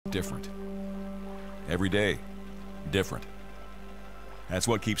different. Every day, different. That's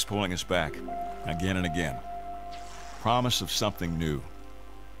what keeps pulling us back, again and again. Promise of something new,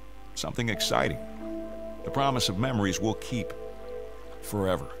 something exciting. The promise of memories we'll keep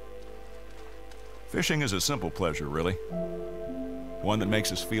forever. Fishing is a simple pleasure, really. One that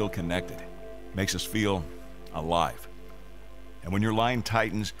makes us feel connected, makes us feel alive. And when your line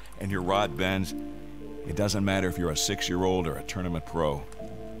tightens and your rod bends, it doesn't matter if you're a 6-year-old or a tournament pro.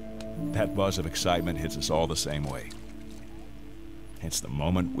 That buzz of excitement hits us all the same way. It's the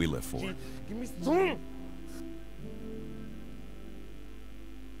moment we live for. Give me some.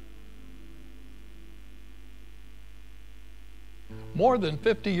 More than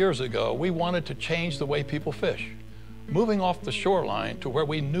 50 years ago, we wanted to change the way people fish, moving off the shoreline to where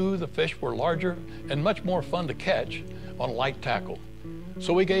we knew the fish were larger and much more fun to catch on light tackle.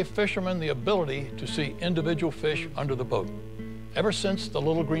 So we gave fishermen the ability to see individual fish under the boat. Ever since the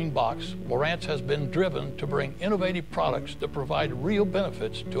little green box, Lowrance has been driven to bring innovative products that provide real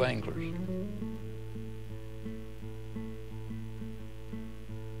benefits to anglers.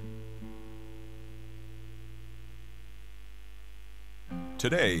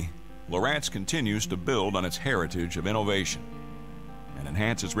 Today, Lowrance continues to build on its heritage of innovation and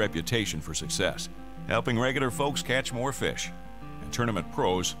enhance its reputation for success, helping regular folks catch more fish and tournament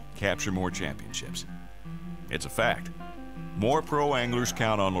pros capture more championships. It's a fact. More pro anglers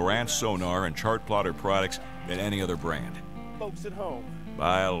count on Lowrance sonar and chart plotter products than any other brand. Folks at home.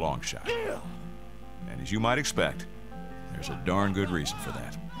 By a long shot. Yeah. And as you might expect, there's a darn good reason for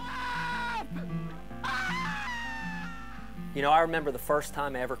that. You know, I remember the first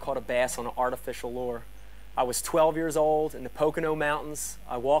time I ever caught a bass on an artificial lure. I was 12 years old in the Pocono Mountains.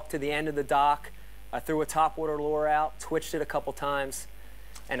 I walked to the end of the dock. I threw a topwater lure out, twitched it a couple times,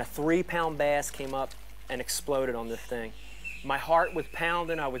 and a 3-pound bass came up and exploded on this thing. My heart was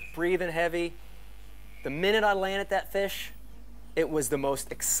pounding, I was breathing heavy. The minute I landed that fish, it was the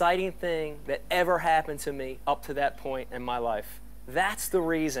most exciting thing that ever happened to me up to that point in my life. That's the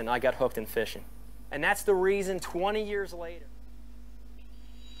reason I got hooked in fishing. And that's the reason 20 years later.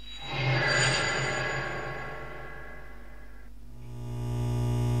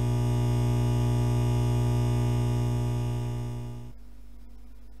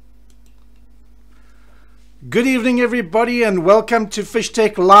 Good evening, everybody, and welcome to Fish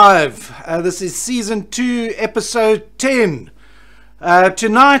Tech Live. This is Season 2, Episode 10.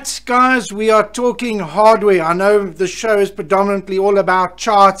 Tonight, guys, we are talking hardware. I know the show is predominantly all about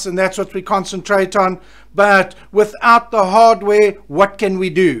charts, and that's what we concentrate on. But without the hardware, what can we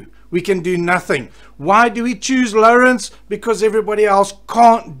do? We can do nothing. Why do we choose Lowrance? Because everybody else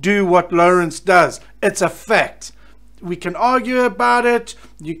can't do what Lowrance does. It's a fact. We can argue about it.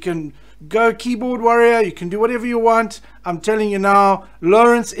 You can go keyboard warrior, you can do whatever you want. I'm telling you now,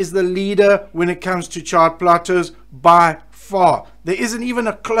 Lowrance is the leader when it comes to chart plotters by far. There isn't even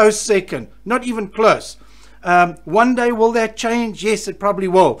a close second, not even close. One day will that change? Yes, it probably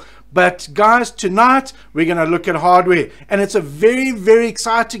will. But guys, tonight we're going to look at hardware, and it's a very, very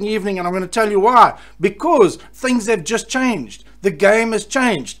exciting evening, and I'm going to tell you why. Because things have just changed. The game has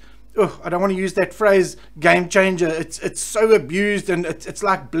changed. I don't want to use that phrase, game changer. It's so abused, and it's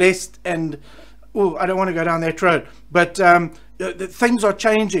like blessed, and I don't want to go down that road. But things are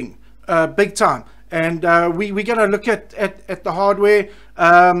changing big time, and we're going to look at the hardware.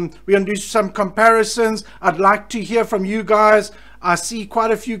 We're going to do some comparisons. I'd like to hear from you guys. I see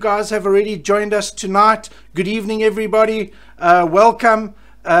quite a few guys have already joined us tonight. Good evening, everybody. Welcome.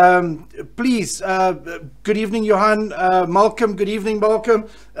 Please, good evening, Johan. Malcolm, good evening, Malcolm.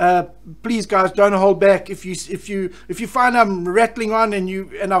 Please, guys, don't hold back. If you find I'm rattling on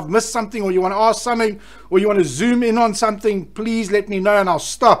and I've missed something, or you want to ask something, or you want to zoom in on something, please let me know and I'll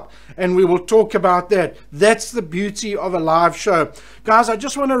stop and we will talk about that. That's the beauty of a live show. Guys, I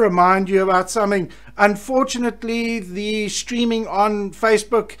just want to remind you about something. Unfortunately, the streaming on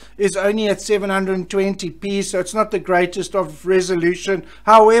Facebook is only at 720p, so it's not the greatest of resolution.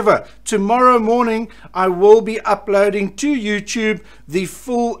 However, tomorrow morning I will be uploading to YouTube the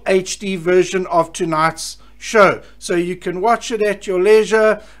full HD version of tonight's show, so you can watch it at your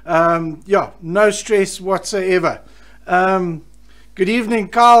leisure. Yeah, no stress whatsoever. Good evening,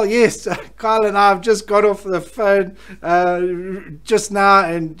 Carl. Yes, Carl and I have just got off the phone just now,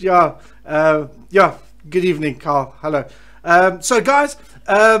 and yeah, good evening, Carl. Hello. So guys,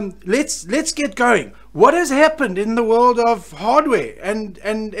 let's get going. What has happened in the world of hardware and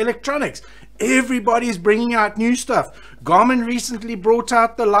electronics? Everybody's bringing out new stuff. Garmin recently brought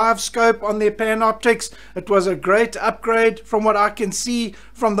out the live scope on their Panoptics. It was a great upgrade from what I can see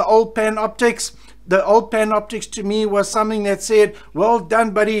from the old Panoptics. the old Panoptics to me was something that said, well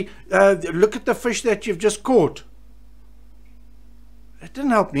done, buddy, look at the fish that you've just caught. It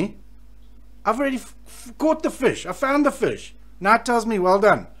didn't help me. I've already caught the fish. I found the fish. Now it tells me, well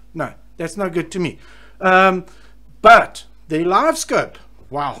done. No, that's no good to me. But the live scope,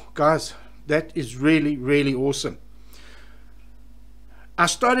 wow, guys, that is really, really awesome. I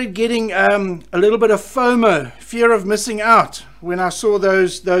started getting a little bit of FOMO, fear of missing out, when I saw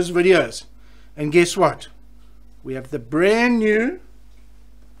those videos. And guess what? We have the brand new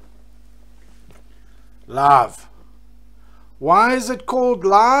live. Why is it called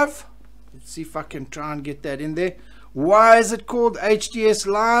live? Let's see if I can try and get that in there. Why is it called HDS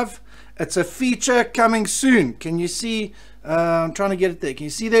Live? It's a feature coming soon. Can you see? I'm trying to get it there. Can you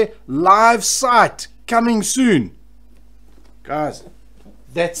see there? Live site coming soon. Guys,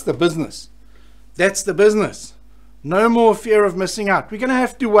 that's the business. That's the business. No more fear of missing out. We're going to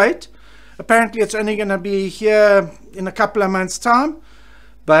have to wait. Apparently, it's only going to be here in a couple of months' time.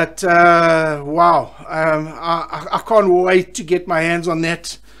 But, wow, I can't wait to get my hands on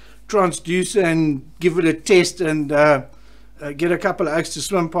that transducer and give it a test and get a couple of oaks to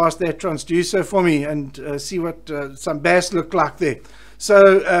swim past that transducer for me and see what some bass look like there.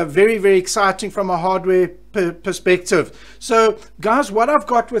 So very, very exciting from a hardware perspective. So guys, what I've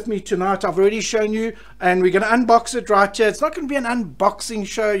got with me tonight, I've already shown you, and we're going to unbox it right here. It's not going to be an unboxing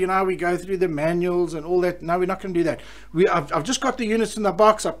show, you know, we go through the manuals and all that. No, we're not going to do that. I've just got the units in the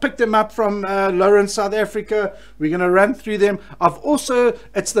box. I picked them up from Lowrance, South Africa. We're going to run through them. I've also,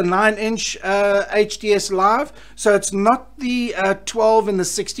 it's the 9-inch HDS Live, so it's not the 12 and the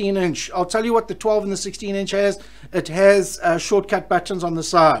 16-inch. I'll tell you what the 12 and the 16-inch has. It has shortcut buttons on the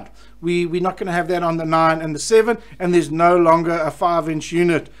side. We're not going to have that on the 9 and the 7, and there's no longer a 5-inch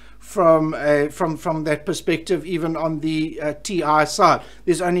unit from that perspective, even on the TI side.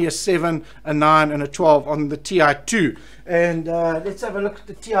 There's only a 7, a 9, and a 12 on the TI2. And let's have a look at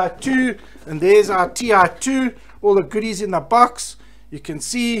the TI2, and there's our TI2, all the goodies in the box. You can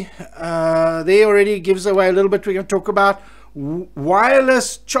see there already gives away a little bit. We're going to talk about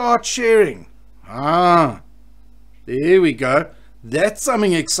wireless chart sharing. There we go. That's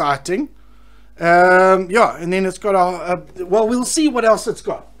something exciting. Yeah, and then it's got well, we'll see what else it's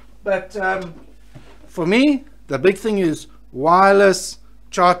got. But for me, the big thing is wireless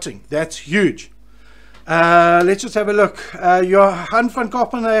charting. That's huge. Let's just have a look. Johan van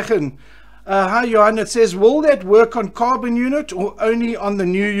Kopenhagen. Hi, Johan. It says, will that work on carbon unit or only on the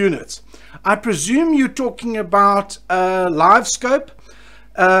new units? I presume you're talking about live scope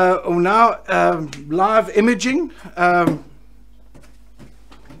or now live imaging. Let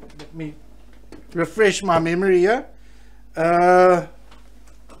me refresh my memory here. I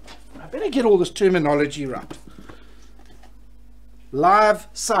better get all this terminology right. Live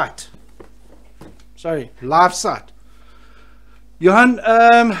site. Sorry, live site. Johan,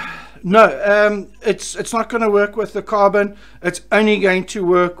 no, it's not going to work with the carbon. It's only going to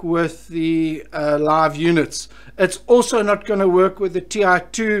work with the live units. It's also not going to work with the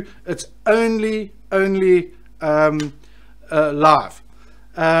TI2. It's only live.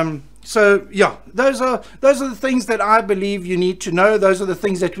 So yeah, those are the things that I believe you need to know. Those are the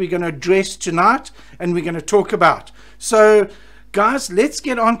things that we're going to address tonight and we're going to talk about. So guys, let's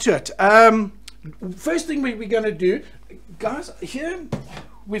get on to it. First thing we're going to do, guys, here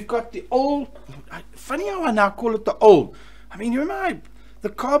we've got the old, funny how I now call it the old. I mean, you remember the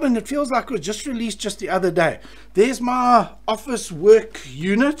carbon, it feels like it was just released just the other day. There's my office work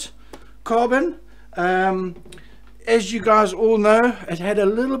unit carbon. As you guys all know, it had a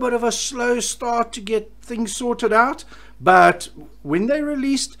little bit of a slow start to get things sorted out, but when they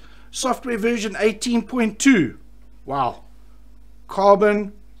released software version 18.2, wow,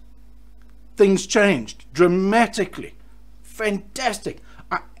 carbon, things changed dramatically. Fantastic.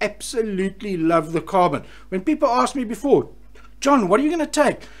 I absolutely love the carbon. When people ask me before, John, what are you going to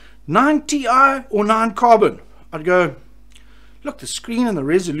take, 9 Ti or 9 carbon? I'd go, look, the screen and the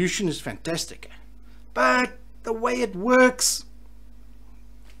resolution is fantastic, but the way it works,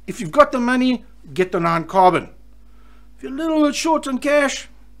 if you've got the money, get the 9 carbon. If you're a little bit short on cash,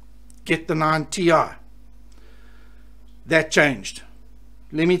 get the 9 Ti. That changed.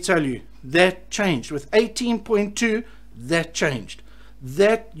 Let me tell you, that changed. With 18.2, that changed.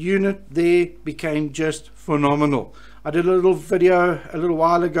 That unit there became just phenomenal. I did a little video a little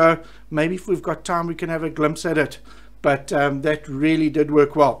while ago. Maybe if we've got time, we can have a glimpse at it. But that really did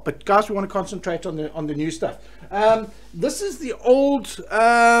work well. But guys, we want to concentrate on the new stuff. This is the old,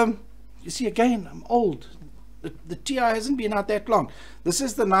 you see, again, I'm old. The TI hasn't been out that long. This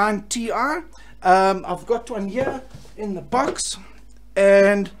is the 9 Ti. I've got one here in the box.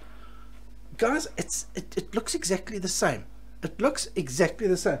 And guys, it looks exactly the same. It looks exactly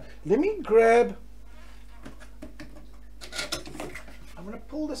the same. Let me grab, I'm going to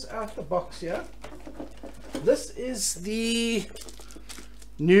pull this out the box here. This is the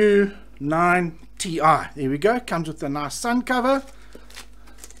new 9 Ti. There we go. Comes with a nice sun cover.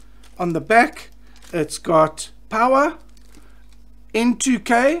 On the back, it's got power,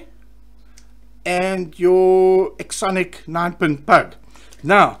 N2K, and your Exonic 9-pin plug.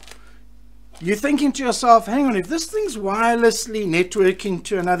 Now, you're thinking to yourself, hang on, if this thing's wirelessly networking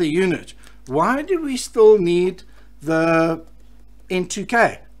to another unit, why do we still need the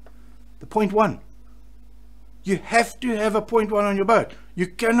N2K, the 0.1? You have to have a 0.1 on your boat. You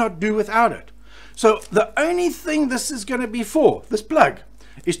cannot do without it. So the only thing this is going to be for, this plug,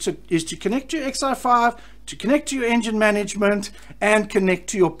 is to connect to your XI5, to connect to your engine management, and connect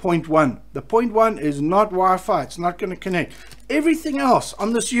to your 0.1. The 0.1 is not Wi-Fi. It's not going to connect. Everything else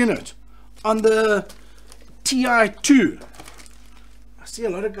on this unit, on the Ti2, I see a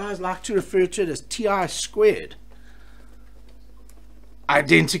lot of guys like to refer to it as Ti squared.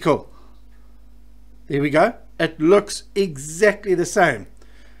 Identical. There we go. It looks exactly the same.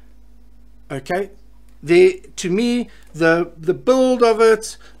 Okay. There, to me, the build of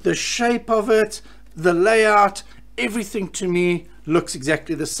it, the shape of it, the layout, everything to me looks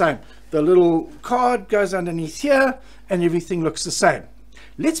exactly the same. The little card goes underneath here and everything looks the same.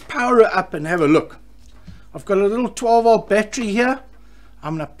 Let's power it up and have a look. I've got a little 12-volt battery here.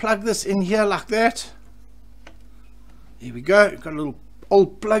 I'm going to plug this in here like that. Here we go. Got a little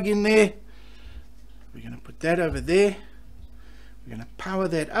old plug in there. We're going to put that over there. We're going to power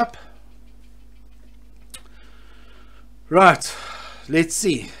that up. Right, let's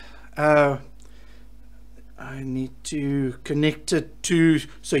see. I need to connect it to,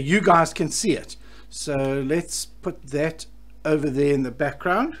 so you guys can see it. So let's put that over there in the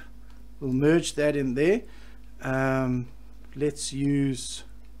background. We'll merge that in there. Let's use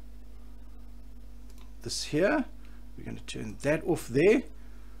this here. We're going to turn that off there.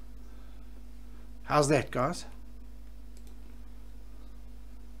 How's that, guys?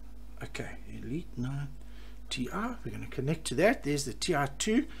 Okay, Elite 9 Ti. We're going to connect to that. There's the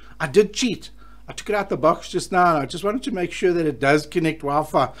Ti2. I did cheat. I took it out the box just now, and I just wanted to make sure that it does connect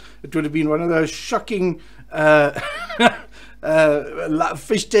Wi-Fi. It would have been one of those shocking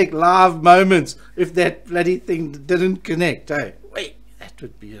Fish Tech Live moments if that bloody thing didn't connect. Hey, wait, that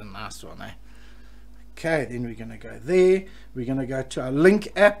would be a nice one, eh? Okay, then we're going to go there. We're going to go to our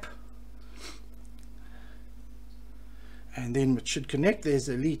link app. And then it should connect. There's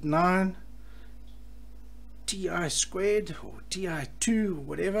Elite 9 Ti squared or Ti2 or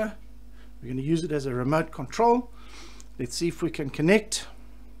whatever. We're going to use it as a remote control. Let's see if we can connect.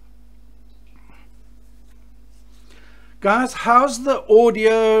 Guys, how's the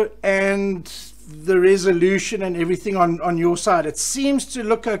audio and the resolution and everything on your side? It seems to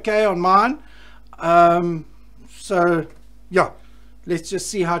look okay on mine. So yeah, let's just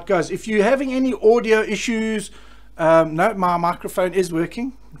see how it goes. If you're having any audio issues, no, my microphone is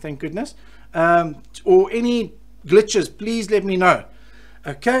working, thank goodness, or any glitches, please let me know.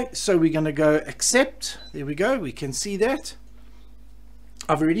 Okay, so we're going to go accept. There we go. We can see that.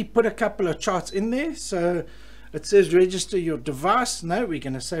 I've already put a couple of charts in there. So it says register your device. No, we're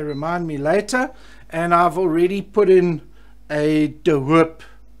going to say remind me later. And I've already put in a DeWhoop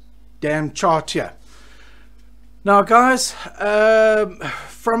damn chart here. Now, guys,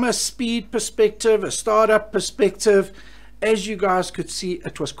 from a speed perspective, a startup perspective, as you guys could see,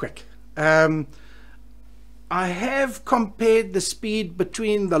 it was quick. I have compared the speed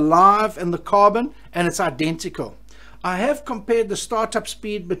between the Live and the Carbon, and it's identical. I have compared the startup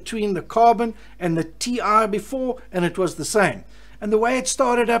speed between the Carbon and the Ti before, and it was the same. And the way it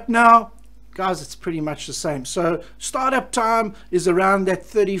started up now, guys, it's pretty much the same. So startup time is around that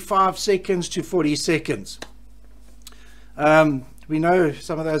 35 seconds to 40 seconds. We know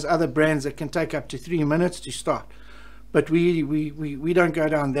some of those other brands that can take up to 3 minutes to start, but we don't go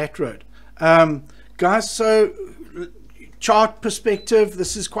down that road. Guys, so chart perspective,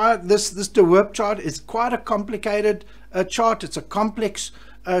 this is quite this DeWhoop chart is quite a complicated chart. It's a complex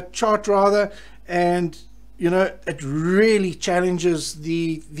chart rather, and you know, it really challenges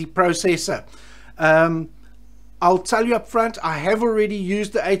the processor. I'll tell you up front, I have already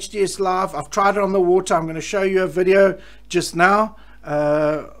used the HDS Live. I've tried it on the water. I'm going to show you a video just now,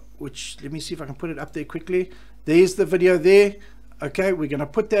 which, let me see if I can put it up there quickly. There's the video there. Okay, we're going to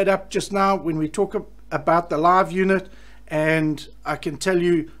put that up just now when we talk about the Live unit, and I can tell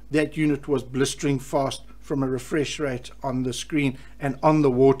you that unit was blistering fast from a refresh rate on the screen and on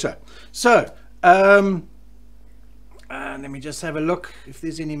the water. So, Let me just have a look if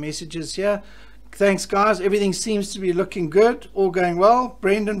there's any messages here. Thanks, guys. Everything seems to be looking good. All going well.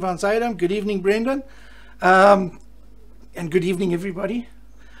 Brendan van Zuidam. Good evening, Brendan. And good evening, everybody.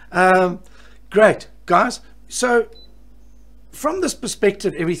 Great, guys. So from this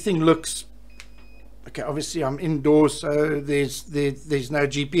perspective, everything looks okay. Obviously, I'm indoors, so there's no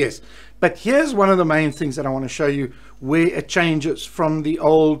GPS. But here's one of the main things that I want to show you where it changes from the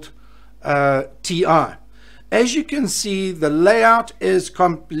old TI. As you can see, the layout is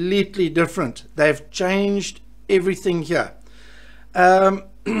completely different. They've changed everything here. I'll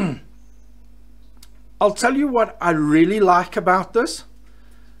tell you what I really like about this.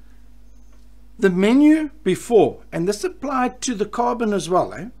 The menu before, and this applied to the Carbon as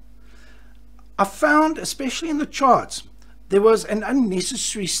well, I found, especially in the charts, there was an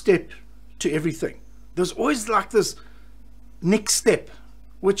unnecessary step to everything. There's always like this next step,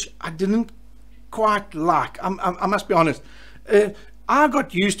 which I didn't quite like. I must be honest. I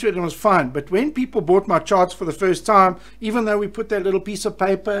got used to it and it was fine, but when people bought my charts for the first time, even though we put that little piece of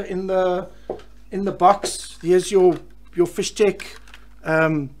paper in the box, here's your Fish Tech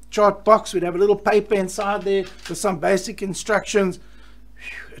chart box, we'd have a little paper inside there with some basic instructions.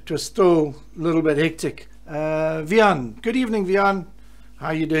 It was still a little bit hectic. Vian, good evening, Vian. How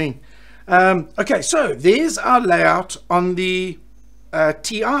are you doing? Okay, so there's our layout on the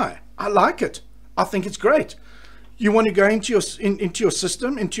TI. I like it. I think it's great. You want to go into your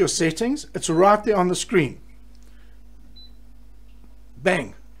system, into your settings. It's right there on the screen.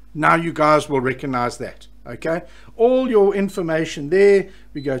 Bang. Now you guys will recognize that. Okay. All your information there.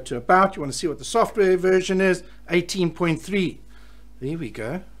 We go to about. You want to see what the software version is. 18.3. There we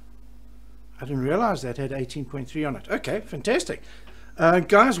go. I didn't realize that had 18.3 on it. Okay, fantastic.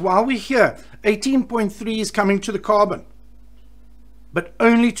 Guys, while we're here, 18.3 is coming to the Carbon. But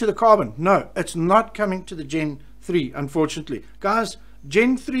only to the Carbon. No, it's not coming to the Gen 3, unfortunately. Guys,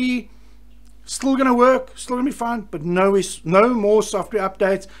 Gen 3 still going to work, still going to be fine, but no more software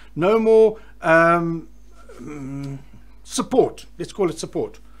updates, no more support. Let's call it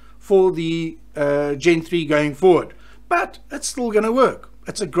support for the Gen 3 going forward. But it's still going to work.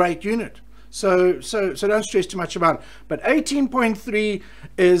 It's a great unit. So don't stress too much about it. But 18.3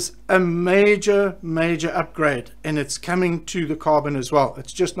 is a major upgrade, and it's coming to the Carbon as well.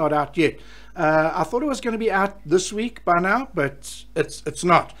 It's just not out yet. I thought it was going to be out this week by now, but it's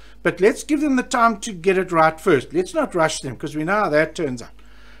not. But let's give them the time to get it right first. Let's not rush them, because we know how that turns out.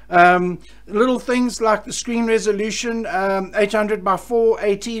 Little things like the screen resolution, 800 by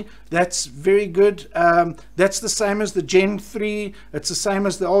 480, that's very good. That's the same as the Gen 3. It's the same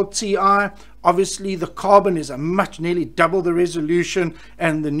as the old TI. Obviously the Carbon is nearly double the resolution,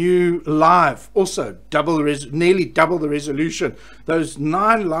 and the new Live also nearly double the resolution. Those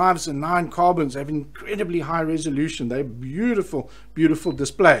 9 Lives and 9 Carbons have incredibly high resolution. They're beautiful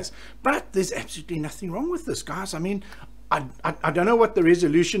displays. But there's absolutely nothing wrong with this, guys. I mean, I don't know what the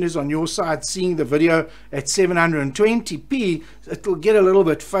resolution is on your side. Seeing the video at 720p, it'll get a little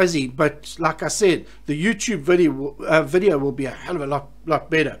bit fuzzy, but like I said, the YouTube video will be a hell of a lot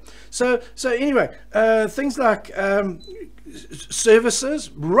better. So anyway, things like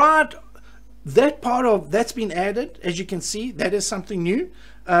services, right? That part of that's been added, as you can see. That is something new.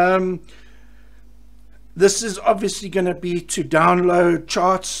 This is obviously going to be to download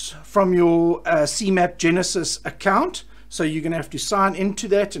charts from your CMAP Genesis account. So you're going to have to sign into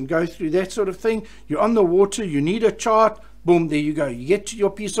that and go through that sort of thing. You're on the water, you need a chart, boom, there you go. You get to your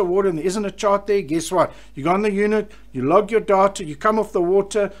piece of water and there isn't a chart there. Guess what? You go on the unit, you log your data, you come off the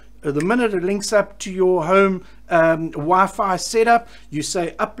water. The minute it links up to your home Wi-Fi setup, you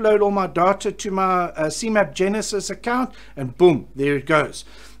say upload all my data to my CMAP Genesis account, and boom, there it goes.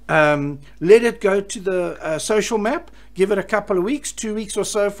 Let it go to the social map, give it a couple of weeks, 2 weeks or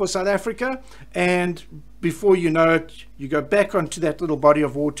so for South Africa, and before you know it, you go back onto that little body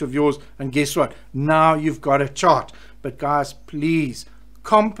of water of yours, and guess what? Now you've got a chart. But guys, please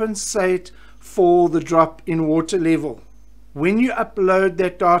compensate for the drop in water level. When you upload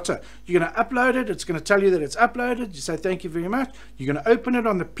that data, you're going to upload it. It's going to tell you that it's uploaded. You say thank you very much. You're going to open it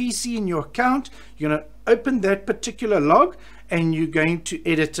on the PC in your account. You're going to open that particular log, and you're going to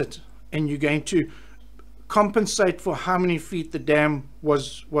edit it, and you're going to compensate for how many feet the dam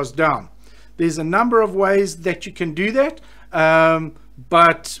was down. There's a number of ways that you can do that,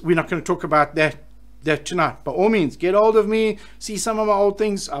 but we're not going to talk about that tonight. By all means, get hold of me, see some of my old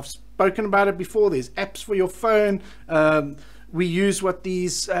things. I've spoken about it before. There's apps for your phone. We use what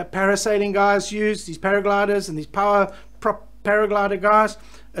these parasailing guys use, these paragliders and these power prop paraglider guys.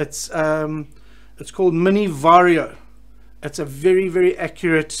 It's called Mini Vario. It's a very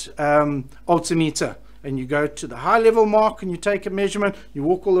accurate altimeter. and you go to the high level mark and you take a measurement, you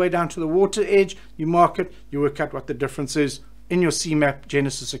walk all the way down to the water edge, you mark it, you work out what the difference is in your CMAP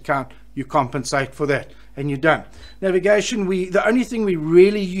Genesis account, you compensate for that, and you're done. Navigation, the only thing we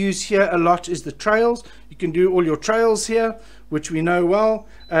really use here a lot is the trails. You can do all your trails here, which we know well.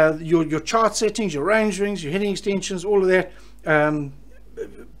 Your chart settings, your range rings, your heading extensions, all of that.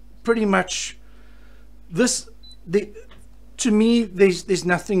 Pretty much to me, there's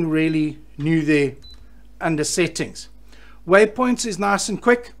nothing really new there under settings. Waypoints is nice and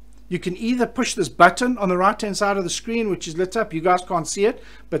quick. You can either push this button on the right hand side of the screen, which is lit up. You guys can't see it,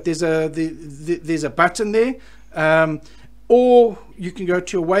 but there's a button there. Or you can go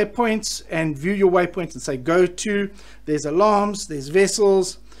to your waypoints and view your waypoints and say go to. There's alarms, there's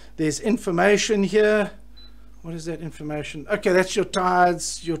vessels, there's information here. What is that information? Okay, that's your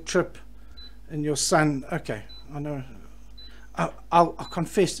tides, your trip, and your sun. Okay, I know. I'll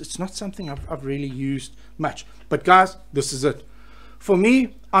confess, it's not something I've really used much. But guys, this is it. For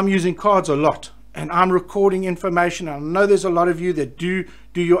me, I'm using cards a lot, and I'm recording information. I know there's a lot of you that do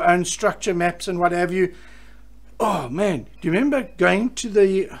your own structure maps and what have you. Oh man, do you remember going to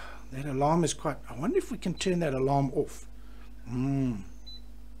that alarm is quite, I wonder if we can turn that alarm off.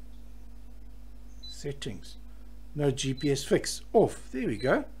 Settings, no GPS fix, off. There we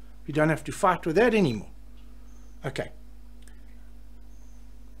go. We don't have to fight with that anymore. Okay.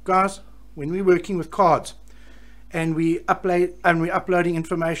 Guys, when we're working with cards and we're uploading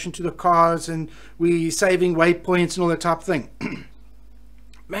information to the cards and we're saving waypoints and all that type of thing,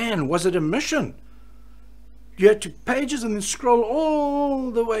 man, was it a mission? You had to pages and then scroll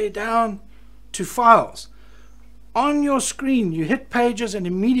all the way down to files. On your screen, you hit pages and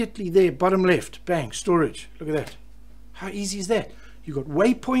immediately there, bottom left, bang, storage. Look at that. How easy is that? You've got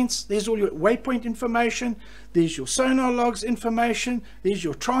waypoints. There's all your waypoint information. There's your sonar logs information. There's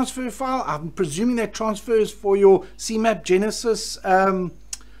your transfer file. I'm presuming that transfers for your CMAP Genesis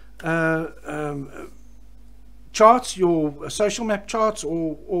charts, your social map charts,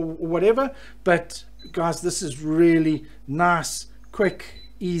 or whatever. But guys, this is really nice, quick,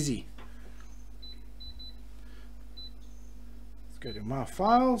 easy. Let's go to my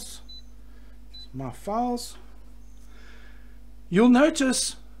files. My files. You'll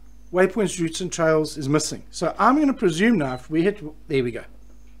notice waypoints, routes, and trails is missing. So I'm going to presume now if we hit, there we go.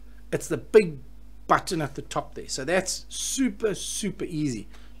 It's the big button at the top there. So that's super, super easy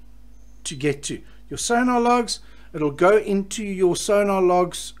to get to. Your sonar logs, it'll go into your sonar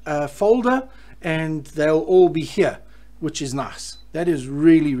logs folder, and they'll all be here, which is nice. That is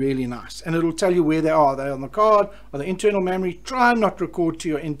really, really nice. And it'll tell you where they are. They're on the card or the internal memory. Try and not record to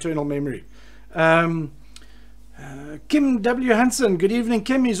your internal memory. Kim W. Hansen, good evening,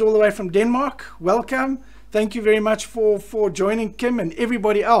 Kim. He's all the way from Denmark. Welcome. Thank you very much for joining, Kim, and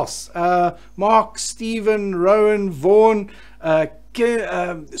everybody else. Mark, Stephen, Rowan, Vaughan,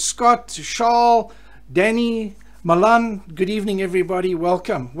 Scott, Charles, Danny, Malan. Good evening, everybody.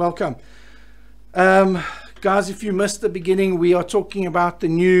 Welcome, welcome. Guys, if you missed the beginning, we are talking about the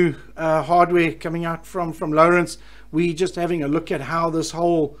new hardware coming out from Lowrance. We're just having a look at how this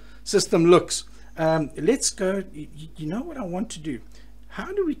whole system looks. Let's go. You know what I want to do?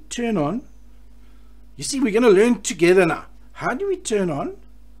 How do we turn on? You see, we're going to learn together now. How do we turn on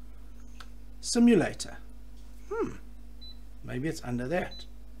simulator? Maybe it's under that.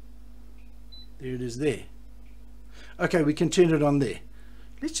 There it is there. Okay, we can turn it on there.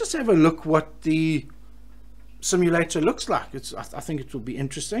 Let's just have a look what the simulator looks like. I think it will be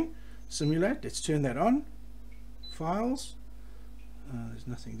interesting. Simulate. Let's turn that on. Files. There's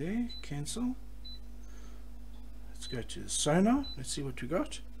nothing there. Cancel. Let's go to the sonar. Let's see what we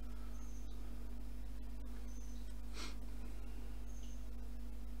got.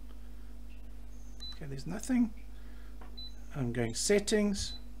 Okay, there's nothing. I'm going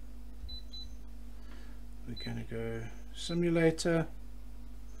settings. We're going to go simulator.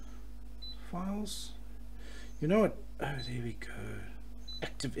 Files. You know what? Oh, there we go.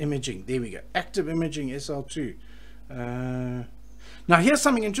 Active imaging. There we go. Active imaging SL2. Now here's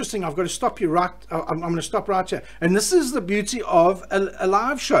something interesting. I've got to stop you right. I'm going to stop right here. And this is the beauty of a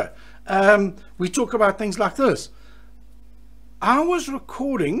live show. We talk about things like this. I was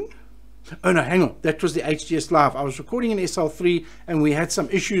recording. Oh no, hang on. That was the HDS Live. I was recording in SL3 and we had some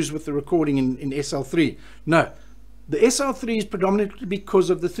issues with the recording in SL3. No, the SL3 is predominantly because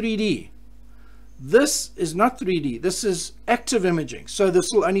of the 3D. This is not 3D. This is active imaging. So this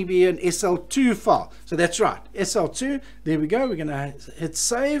will only be an SL2 file. So that's right. SL2. There we go. We're going to hit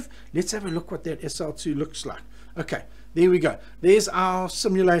save. Let's have a look what that SL2 looks like. Okay. There we go. There's our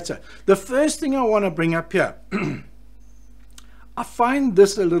simulator. The first thing I want to bring up here. I find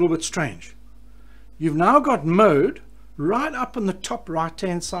this a little bit strange. you've now got mode right up on the top right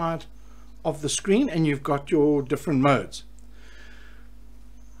hand side of the screen, and you've got your different modes.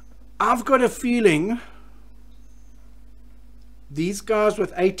 I've got a feeling these guys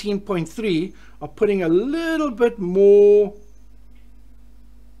with 18.3 are putting a little bit more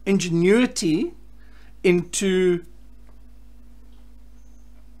ingenuity into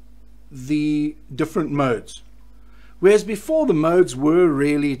the different modes, whereas before the modes were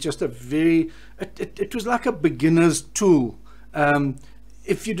really just a very it was like a beginner's tool.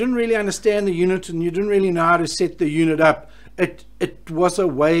 If you didn't really understand the unit and you didn't really know how to set the unit up, it was a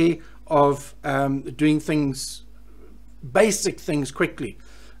way of doing things, basic things, quickly.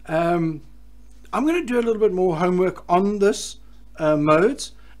 I'm going to do a little bit more homework on this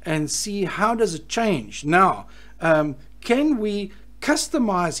modes and see how does it change. Now, can we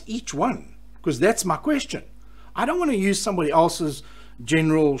customize each one? Because that's my question. I don't want to use somebody else's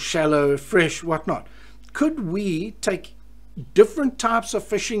general, shallow, fresh, whatnot. Could we take different types of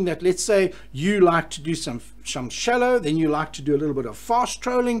fishing that, let's say you like to do some shallow, then you like to do a little bit of fast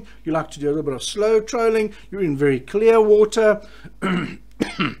trolling, you like to do a little bit of slow trolling, you're in very clear water.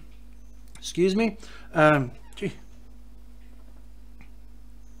 Excuse me.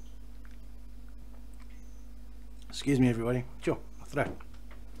 Excuse me, everybody. Sure, I'll throw.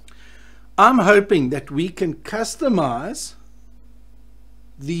 I'm hoping that we can customize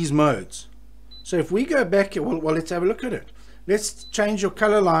these modes. So if we go back, well, let's have a look at it. Let's change your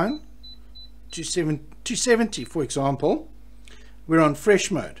color line to 70, for example. We're on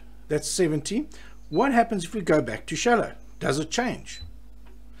fresh mode. That's 70. What happens if we go back to shallow? Does it change?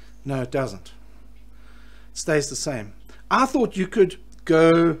 No, it doesn't. It stays the same. I thought you could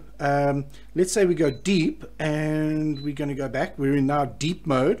go, let's say we go deep, and we're going to go back. We're in now deep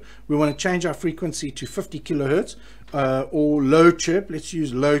mode. We want to change our frequency to 50 kilohertz or low chirp. Let's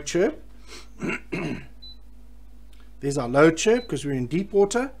use low chirp. There's our low chirp because we're in deep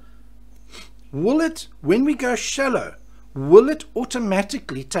water. Will it, when we go shallow, will it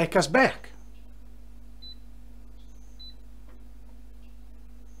automatically take us back?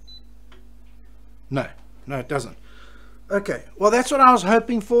 No, it doesn't. Okay, well, that's what I was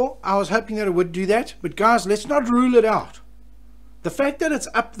hoping for. I was hoping that it would do that. But guys, let's not rule it out. The fact that it's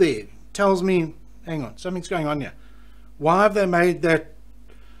up there tells me, hang on, something's going on here. Why have they made that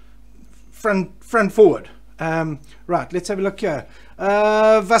front forward? Right, let's have a look here.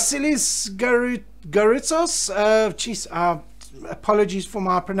 Vasilis Garitsos. Geez, apologies for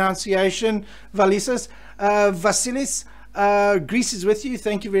my pronunciation. Valisis. Vasilis. Greece is with you.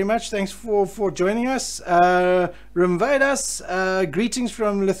 Thank you very much. Thanks for joining us. Rumvedas, greetings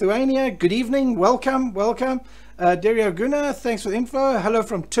from Lithuania. Good evening. Welcome. Dario Guna, thanks for the info. Hello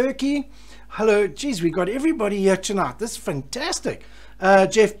from Turkey. Hello. Geez, we got everybody here tonight. This is fantastic.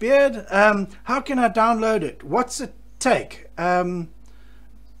 Jeff Beard, how can I download it? What's it take? Jeff,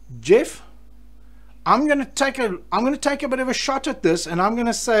 I'm going to take a bit of a shot at this, and I'm going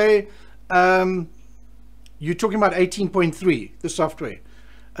to say, you're talking about 18.3, the software.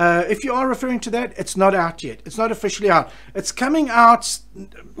 If you are referring to that, it's not out yet. It's not officially out. It's coming out,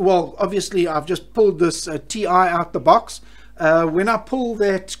 well, obviously, I've just pulled this TI out the box. When I pull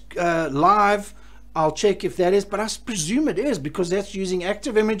that live, I'll check if that is, but I presume it is because that's using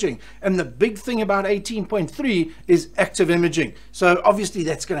active imaging. And the big thing about 18.3 is active imaging. So obviously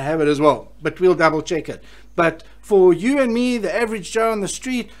that's going to have it as well, but we'll double check it. But for you and me, the average Joe on the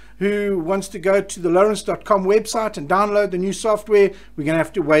street who wants to go to the Lowrance.com website and download the new software, we're going to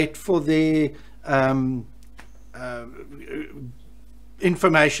have to wait for the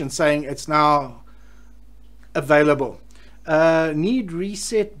information saying it's now available. Need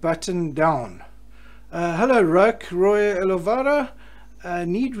reset button down. Hello, Roy Elovara.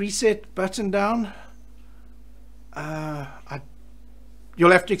 Need reset button down.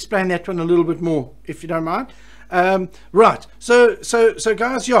 You'll have to explain that one a little bit more, if you don't mind. Right. So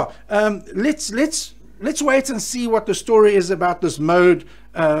guys, yeah. Let's wait and see what the story is about this mode.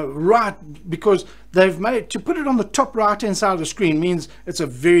 Right, because they've made, to put it on the top right hand side of the screen means it's a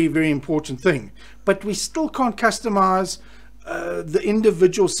very, very important thing. But we still can't customize the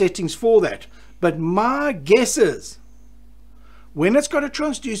individual settings for that. But my guess is when it's got a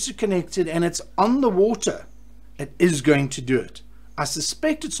transducer connected and it's on the water, it is going to do it. I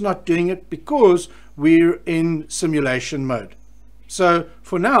suspect it's not doing it because we're in simulation mode. So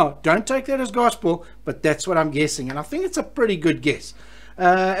for now, don't take that as gospel, but that's what I'm guessing. And I think it's a pretty good guess.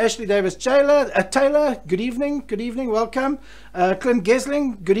 Ashley Davis Taylor, good evening, welcome. Clint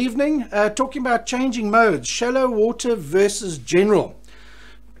Gesling, good evening. Talking about changing modes, shallow water versus general.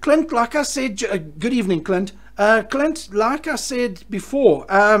 Clint, like I said, good evening, Clint. Clint, like I said before,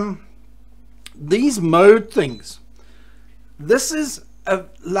 these mode things, this is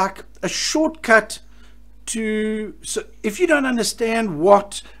like a shortcut to, so if you don't understand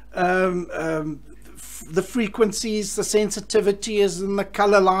what the frequencies, the sensitivity is, and the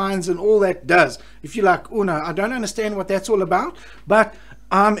color lines and all that does, if you're like, oh no, I don't understand what that's all about, but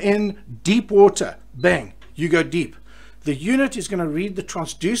I'm in deep water, bang, you go deep. The unit is going to read the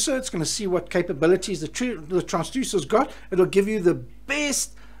transducer. It's going to see what capabilities the transducer's got. It'll give you the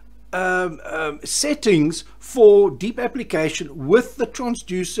best settings for deep application with the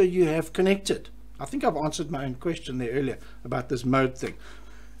transducer you have connected. I think I've answered my own question there earlier about this mode thing.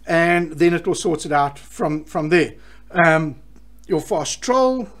 And then it will sort it out from there. Your fast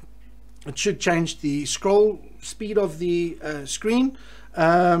scroll, it should change the scroll speed of the screen.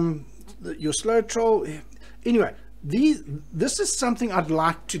 Your slow scroll, anyway, this is something I'd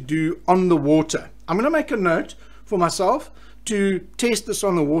like to do on the water. I'm going to make a note for myself to test this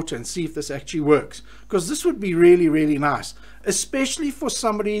on the water and see if this actually works, because this would be really, really nice, especially for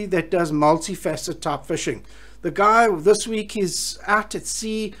somebody that does multifaceted type fishing. The guy this week is out at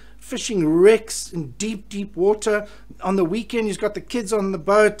sea fishing wrecks in deep water. On the weekend he's got the kids on the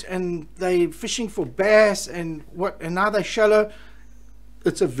boat and they fishing for bass and now they're shallow.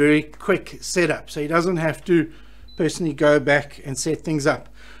 It's a very quick setup, so he doesn't have to personally go back and set things up.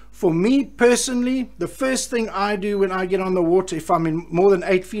 For me personally, the first thing I do when I get on the water, if I'm in more than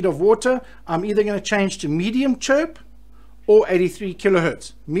 8 feet of water, I'm either going to change to medium chirp or 83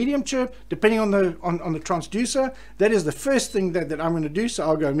 kilohertz. Medium chirp, depending on the transducer, that is the first thing that I'm going to do. So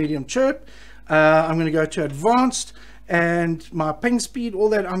I'll go medium chirp. I'm going to go to advanced, and my ping speed, all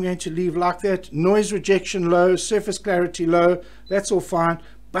that I'm going to leave like that. Noise rejection low, surface clarity low, that's all fine.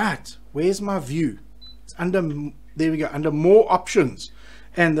 But where's my view? It's under, there we go, under more options.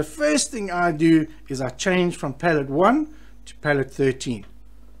 And the first thing I do is I change from palette 1 to palette 13.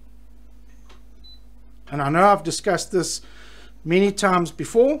 And I know I've discussed this many times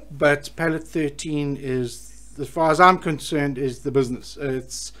before, but palette 13 is, as far as I'm concerned, is the business.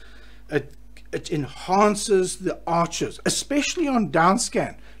 It enhances the arches, especially on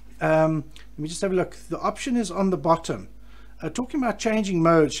downscan. Let me just have a look. The option is on the bottom. Talking about changing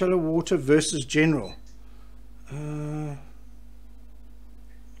mode, shallow water versus general.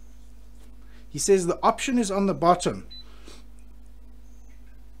 He says the option is on the bottom.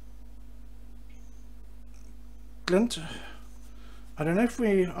 Clint, I don't know if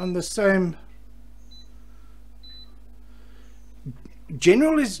we're on the same.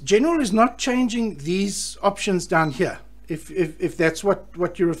 General is not changing these options down here, if that's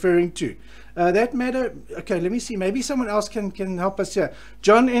what you're referring to. That matter. Okay, let me see, maybe someone else can help us here.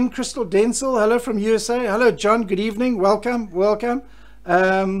 John in Crystal Denzel, hello from USA. Hello John, good evening, welcome.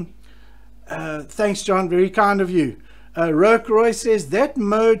 Thanks John, very kind of you. Roke Roy says that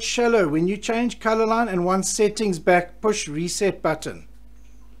mode shallow, when you change color line and want settings back, push reset button.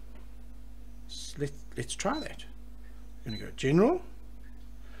 Let's try that. I'm gonna go general,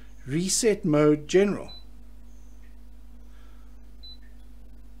 reset mode general.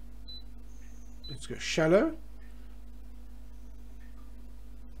 Let's go shallow,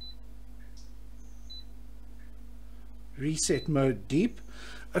 reset mode deep.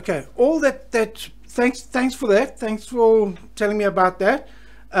 Okay, all that thanks for that. Thanks for telling me about that.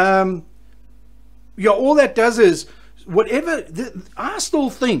 Yeah, all that does is whatever. I still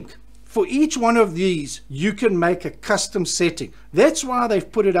think for each one of these you can make a custom setting. That's why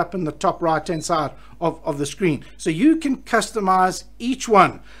they've put it up in the top right hand side of the screen, so you can customize each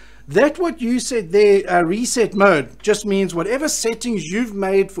one. That what you said there, reset mode, just means whatever settings you've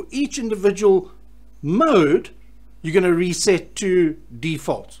made for each individual mode, you're going to reset to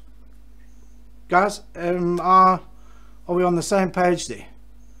default. Guys, are we on the same page there?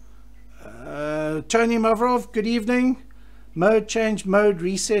 Tony Mavrov, good evening. Mode change, mode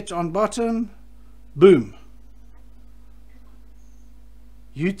reset on bottom. Boom.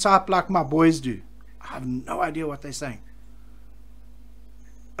 You type like my boys do. I have no idea what they're saying.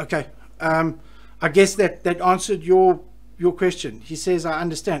 Okay, I guess that answered your question. He says I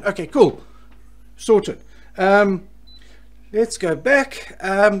understand. Okay, cool, sorted. Let's go back.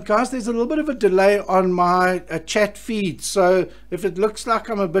 Guys, there's a little bit of a delay on my chat feed, so if it looks like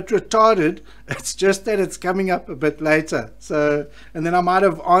I'm a bit retarded, it's just that it's coming up a bit later. So, and then I might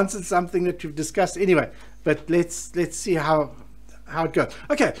have answered something that we've discussed anyway, but let's see how it goes.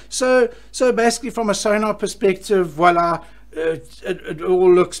 Okay, so basically from a sonar perspective, voila, it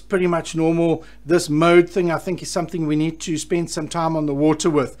all looks pretty much normal. This mode thing I think is something we need to spend some time on the water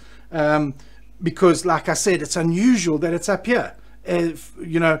with, because like I said, it's unusual that it's up here,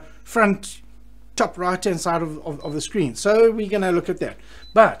 you know, front top right hand side of the screen. So we're going to look at that.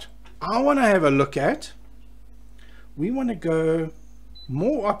 But I want to have a look at, we want to go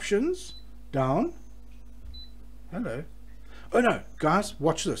more options, down. Hello. Oh no, guys,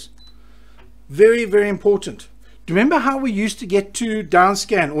 watch this. Very, very important. Do you remember how we used to get to down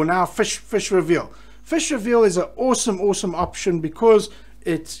scan, or now fish reveal? Fish reveal is an awesome option because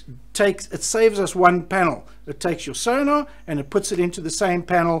it saves us one panel. It takes your sonar and it puts it into the same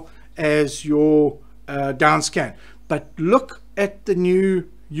panel as your down scan. But look at the new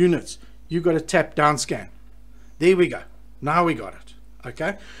units. You got to tap down scan. There we go. Now we got it.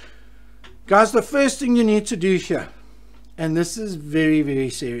 Okay, guys, the first thing you need to do here, and this is very, very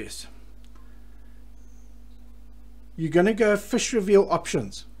serious, you're going to go fish reveal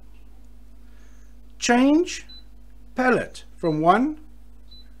options, change palette from 1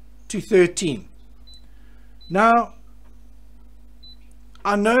 to 13. Now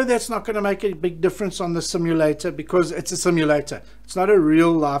I know that's not going to make a big difference on the simulator because it's a simulator. It's not a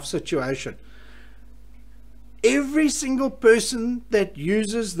real life situation. Every single person that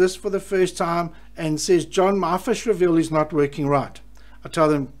uses this for the first time and says, John, my fish reveal is not working right, I tell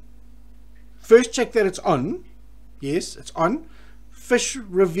them, first check that it's on. Yes, it's on. Fish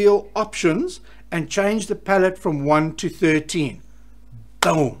reveal options and change the palette from 1 to 13.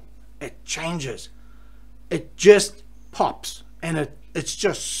 Boom, it changes. It just pops, and it's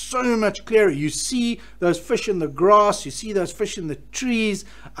just so much clearer. You see those fish in the grass, you see those fish in the trees.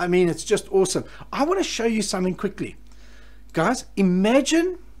 I mean, it's just awesome. I want to show you something quickly. Guys,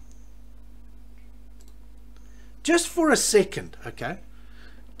 imagine, just for a second, okay?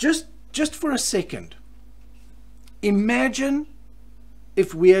 Just for a second. Imagine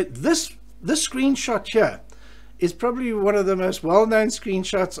if we had this screenshot here is probably one of the most well-known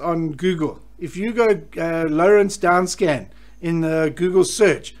screenshots on Google. If you go Lowrance downscan in the Google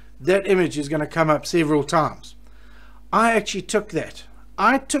search, that image is going to come up several times. I actually took that.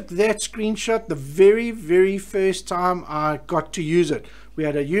 I took that screenshot the very first time I got to use it. We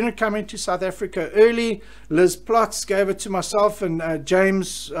had a unit coming to South Africa early. Liz Plotz gave it to myself and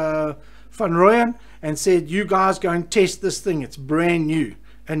James van Rooyen and said, you guys go and test this thing. It's brand new.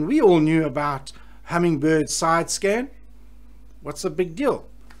 And we all knew about Hummingbird side scan. What's the big deal?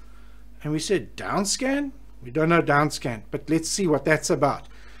 And we said, down scan? We don't know down scan, but let's see what that's about.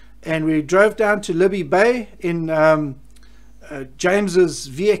 And we drove down to Libby Bay in James's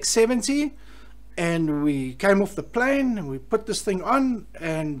VX70, and we came off the plane and we put this thing on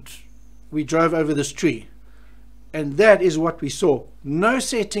and we drove over this tree. And that is what we saw. No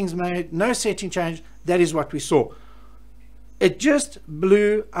settings made, no setting change. That is what we saw. It just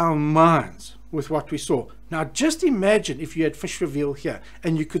blew our minds with what we saw. Now just imagine if you had fish reveal here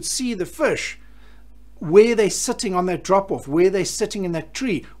and you could see the fish, where they're sitting on that drop off, where they're sitting in that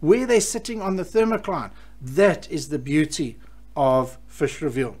tree, where they're sitting on the thermocline. That is the beauty of fish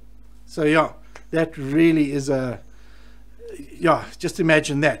reveal. So yeah, that really is just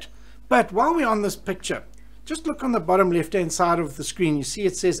imagine that. But while we're on this picture, just look on the bottom left hand side of the screen. You see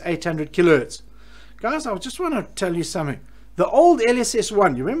it says 800 kilohertz. Guys, I just want to tell you something. The old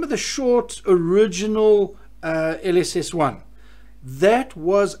LSS1, you remember the short original LSS1? That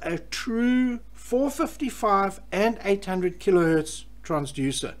was a true 455 and 800 kilohertz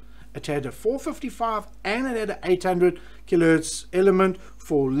transducer. It had a 455 and it had an 800 kilohertz element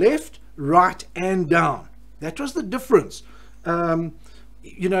for left, right and down. That was the difference.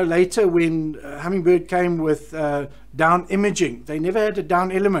 You know, later when Hummingbird came with down imaging, they never had a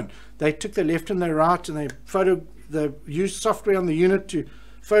down element. They took the left and the right and they used software on the unit to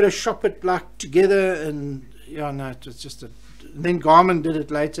Photoshop it like together, and yeah, no, it was just then Garmin did it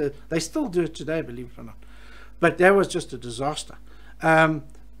later. They still do it today, believe it or not. But that was just a disaster.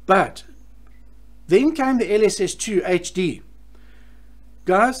 But then came the LSS2 HD.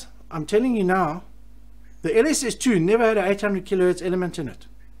 Guys, I'm telling you now, the LSS2 never had an 800 kilohertz element in it.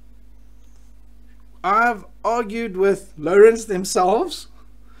 I've argued with Lowrance themselves.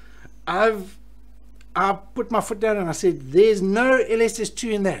 I put my foot down and I said, there's no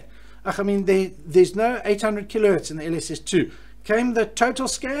LSS2 in that. I mean, there's no 800 kilohertz in the LSS2. Came the total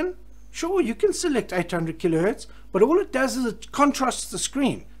scan. Sure, you can select 800 kilohertz, but all it does is it contrasts the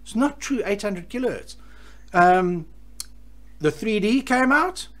screen. It's not true 800 kilohertz. The 3D came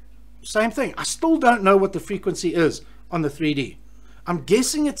out. Same thing. I still don't know what the frequency is on the 3D. I'm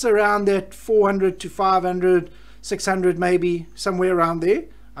guessing it's around that 400 to 500, 600 maybe, somewhere around there.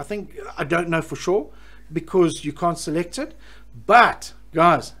 I don't know for sure because you can't select it. But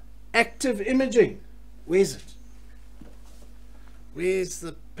guys, active imaging, where's it? Where's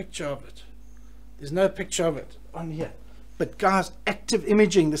the picture of it? There's no picture of it on here. But guys, active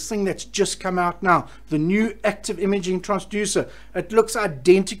imaging, this thing that's just come out now, the new active imaging transducer, it looks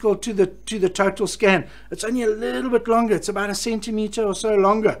identical to the total scan. It's only a little bit longer. It's about 1 centimeter or so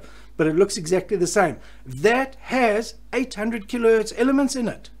longer, but it looks exactly the same. That has 800 kilohertz elements in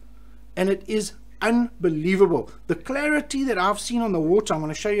it, and it is unbelievable. The clarity that I've seen on the water, I'm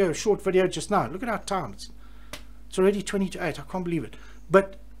going to show you a short video just now. Look at our time. It's already 20 to 8. I can't believe it.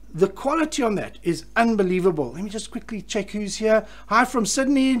 But the quality on that is unbelievable. Let me just quickly check who's here. Hi from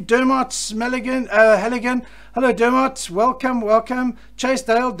Sydney, Dermot Halligan. Hello, Dermot. Welcome, welcome. Chase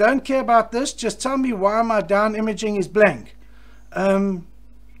Dale, don't care about this. Just tell me why my down imaging is blank.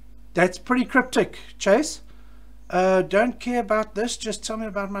 That's pretty cryptic, Chase. Don't care about this. Just tell me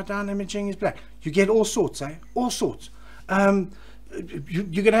about my down imaging is blank. You get all sorts, eh? All sorts.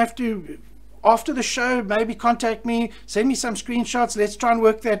 You're going to have to, after the show, maybe contact me, send me some screenshots. Let's try and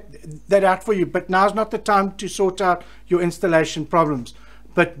work that out for you. But now's not the time to sort out your installation problems.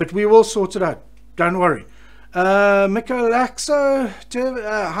 But we will sort it out. Don't worry. Miko Laxo,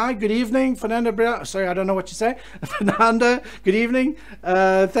 hi, good evening. Fernando Brown, sorry, I don't know what you say. Fernando, good evening.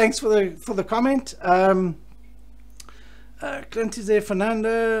 Thanks for the comment. Clint is there,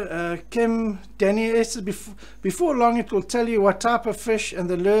 Fernando, Kim, Danny S. Before long it will tell you what type of fish and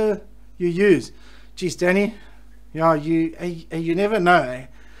the lure you use. Geez, Danny, yeah, you never know, eh?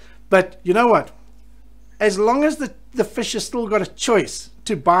 But you know what? As long as the fish has still got a choice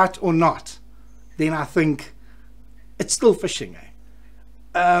to bite or not, then I think it's still fishing,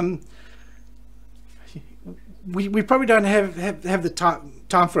 eh? We probably don't have the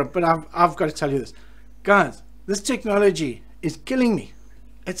time for it, but I've got to tell you this, guys. This technology is killing me.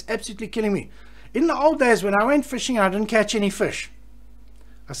 It's absolutely killing me. In the old days when I went fishing and I didn't catch any fish,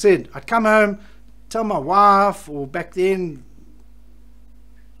 I said I'd come home, tell my wife, or back then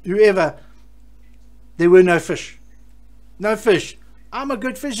whoever, there were no fish. No fish. I'm a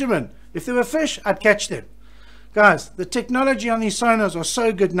good fisherman. If there were fish, I'd catch them. Guys, the technology on these sonars are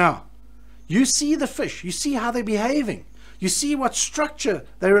so good now. You see the fish. You see how they're behaving. You see what structure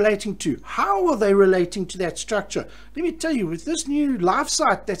they're relating to. How are they relating to that structure? Let me tell you, with this new live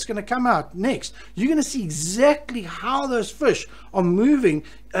site that's going to come out next, you're going to see exactly how those fish are moving.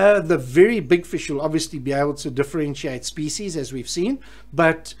 The very big fish will obviously be able to differentiate species, as we've seen,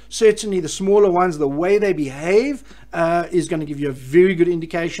 but certainly the smaller ones, the way they behave is going to give you a very good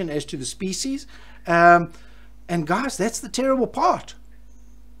indication as to the species. And guys, that's the terrible part.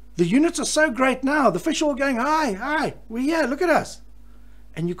 The units are so great now. The fish are all going, hi, hi, we're here, look at us.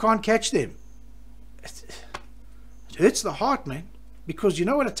 And you can't catch them. It hurts the heart, man, because you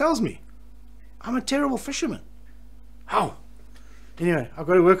know what it tells me? I'm a terrible fisherman. How? Anyway, I've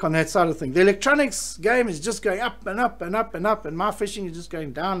got to work on that side of things. The electronics game is just going up and up and up and up, and my fishing is just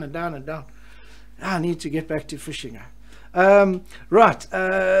going down and down and down. I need to get back to fishing. Right.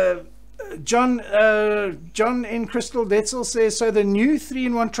 John in Crystal Detzel says, so the new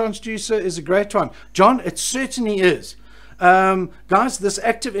 3-in-1 transducer is a great one. John, it certainly is. Guys, this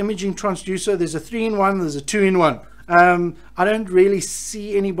active imaging transducer, there's a 3-in-1, there's a 2-in-1. I don't really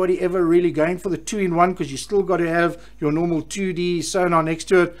see anybody ever really going for the 2-in-1 because you still got to have your normal 2D sonar next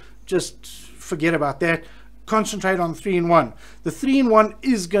to it. Just forget about that. Concentrate on 3-in-1. The 3-in-1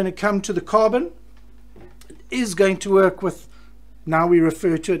 is going to come to the carbon. It is going to work with, now we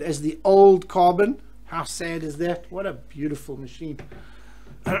refer to it as the old carbon. How sad is that? What a beautiful machine.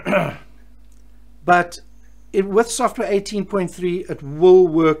 But with software 18.3, it will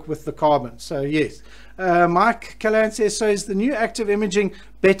work with the carbon. So yes. Mike Callan says, so is the new active imaging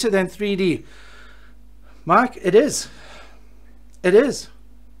better than 3D? Mike, it is. It is.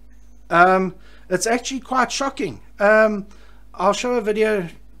 It's actually quite shocking. I'll show a video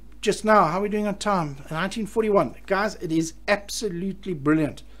just now. How are we doing on time? 1941. Guys, it is absolutely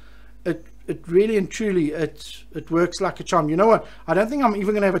brilliant. It really and truly, it works like a charm. You know what? I don't think I'm even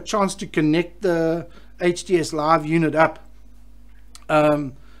going to have a chance to connect the HDS Live unit up.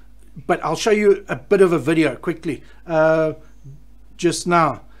 But I'll show you a bit of a video quickly just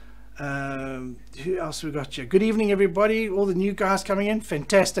now. Who else we got here? Good evening, everybody. All the new guys coming in.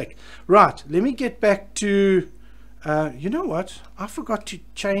 Fantastic. Right. Let me get back to... you know what? I forgot to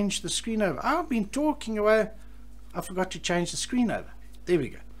change the screen over. I've been talking away. I forgot to change the screen over. There we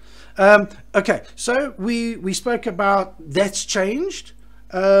go. Okay, so we spoke about that's changed.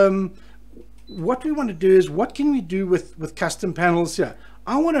 What we want to do is, what can we do with custom panels here?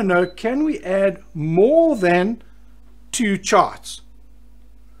 I want to know, can we add more than 2 charts?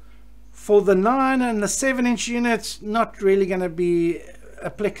 For the 9 and the 7-inch units, not really going to be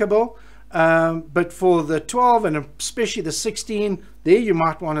applicable. But for the 12 and especially the 16, There you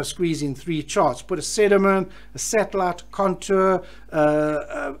might want to squeeze in 3 charts. Put a sediment, a satellite, contour,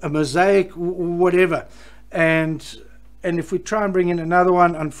 a mosaic, whatever. And if we try and bring in another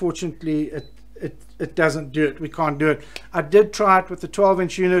one, unfortunately, it doesn't do it. We can't do it. I did try it with the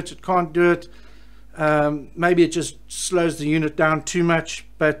 12-inch unit. It can't do it. Maybe it just slows the unit down too much.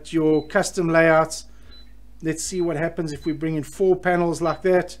 But your custom layouts, let's see what happens if we bring in 4 panels like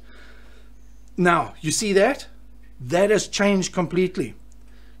that. Now, you see that? That has changed completely.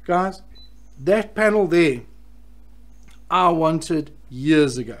 Guys, that panel there, I wanted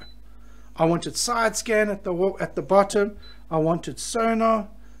years ago. I wanted side scan at the bottom. I wanted sonar.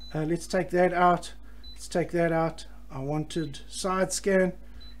 Let's take that out. Let's take that out. I wanted side scan.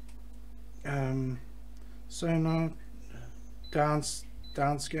 Sonar. Down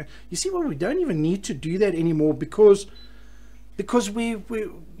scan. You see what? We don't even need to do that anymore because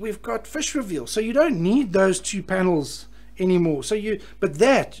we've got fish reveal, so you don't need those 2 panels anymore. But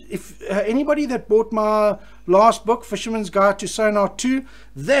that, if anybody that bought my last book, Fisherman's Guide to Sonar 2,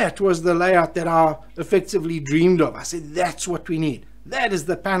 that was the layout that I effectively dreamed of. I said that's what we need. That is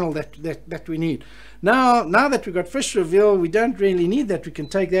the panel that we need. Now that we've got fish reveal, we don't really need that. We can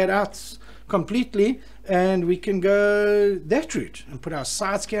take that out completely, and we can go that route and put our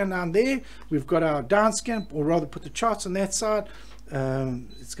side scan down there. We've got our down scan, or rather put the charts on that side.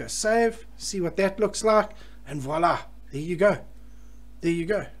 Let's go save, see what that looks like, and voila, there you go. There you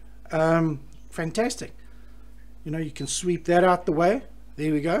go. Fantastic. You know, you can sweep that out the way.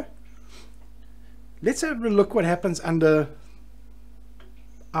 There we go. Let's have a look what happens under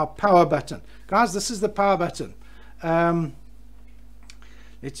our power button. Guys, this is the power button.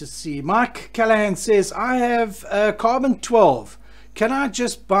 Let's just see. Mike Callahan says, I have carbon 12. Can I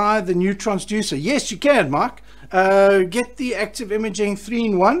just buy the new transducer? Yes, you can, Mike. Get the active imaging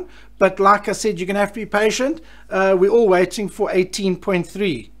 3-in-1. But like I said, you're going to have to be patient. We're all waiting for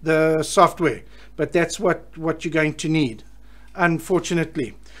 18.3, the software. But that's what you're going to need,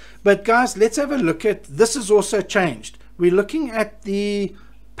 unfortunately. But guys, let's have a look at, this has also changed. We're looking at the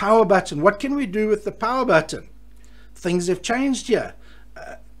power button. What can we do with the power button? Things have changed here.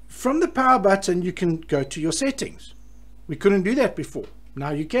 From the power button, you can go to your settings. We couldn't do that before. Now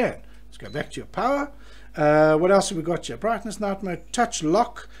you can. Let's go back to your power. What else have we got here? Brightness, night mode, touch,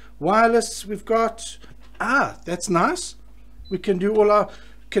 lock, wireless. We've got, that's nice. We can do all our,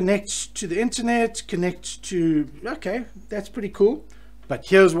 connect to the internet, connect to, okay, that's pretty cool. But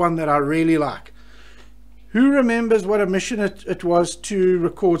here's one that I really like. Who remembers what a mission it was to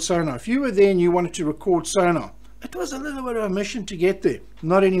record sonar? If you were there and you wanted to record sonar, it was a little bit of a mission to get there.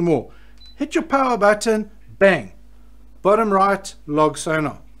 Not anymore. Hit your power button, bang. Bottom right, log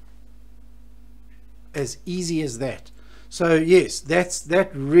sonar. As easy as that. So yes, that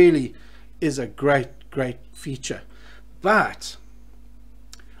really is a great feature. But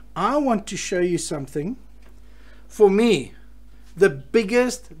I want to show you something. For me, the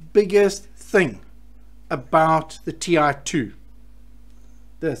biggest thing about the TI2.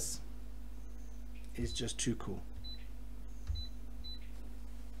 This is just too cool.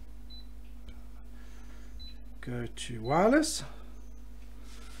 Go to wireless.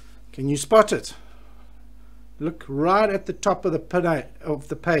 Can you spot it? Look right at the top of the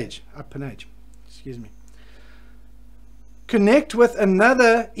page. Excuse me. Connect with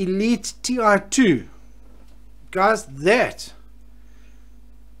another Elite TI2. Guys, that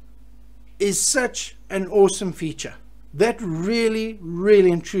is such an awesome feature. That really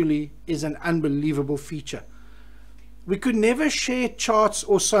and truly is an unbelievable feature. We could never share charts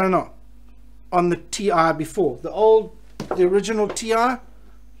or sonar on the TI before. The original TI,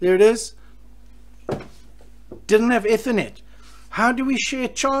 there it is, didn't have Ethernet. How do we share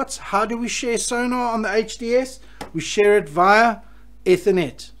charts? How do we share sonar on the HDS? We share it via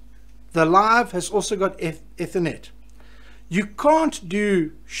Ethernet. The Live has also got Ethernet. You can't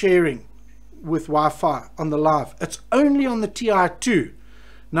do sharing with Wi-Fi on the Live. It's only on the TI2.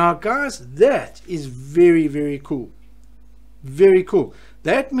 Now guys, that is very cool. Very cool.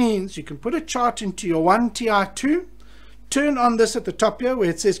 That means you can put a chart into your one TI2, turn on this at the top here where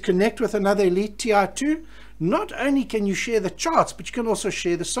it says connect with another Elite TI2. Not only can you share the charts, but you can also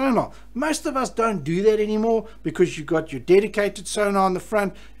share the sonar. Most of us don't do that anymore because you've got your dedicated sonar on the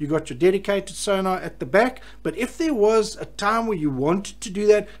front, you've got your dedicated sonar at the back. But if there was a time where you wanted to do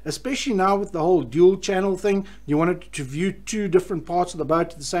that, especially now with the whole dual channel thing, you wanted to view 2 different parts of the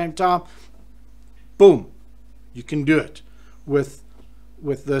boat at the same time, boom, you can do it with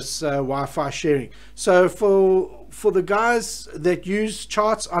this Wi-Fi sharing. So for the guys that use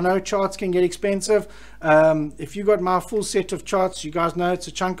charts, I know charts can get expensive. If you got my full set of charts, you guys know it's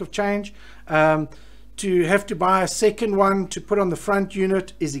a chunk of change. to have to buy a second one to put on the front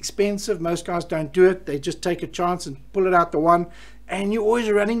unit is expensive. Most guys don't do it. They just take a chance and pull it out the one, and you're always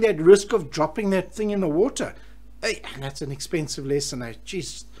running that risk of dropping that thing in the water. Hey, and that's an expensive lesson.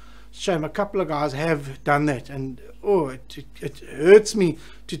 Jeez, shame. A couple of guys have done that, and oh, it hurts me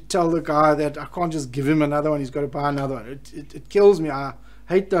to tell the guy that I can't just give him another one. He's got to buy another one. It kills me. I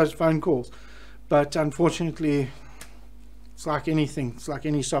hate those phone calls, but unfortunately, it's like anything. It's like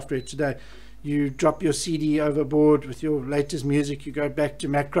any software today. You drop your CD overboard with your latest music, you go back to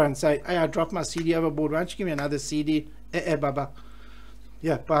macro and say, hey, I dropped my CD overboard, why don't you give me another CD? Baba.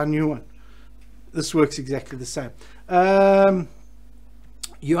 Yeah, buy a new one. This works exactly the same.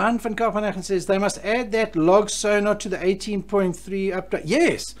 Johan van Kopenhagen says they must add that log sonar to the 18.3 update.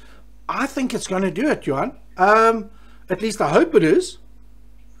 Yes, I think it's going to do it, Johan. At least I hope it is.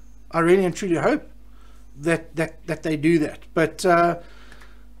 I really and truly hope that they do that. But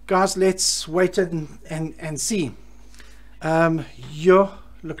guys, let's wait and see.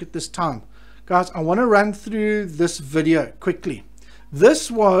 Look at this time. Guys, I want to run through this video quickly.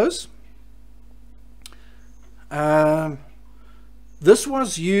 This was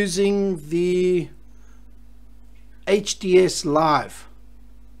using the HDS Live.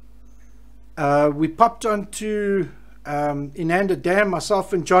 We popped onto Inanda Dam,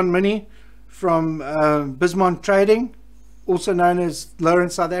 myself and John Minnie from Bismont Trading, also known as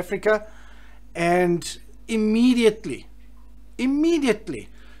Lowrance, South Africa, and immediately,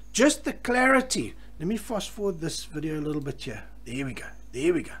 just the clarity. Let me fast forward this video a little bit here. There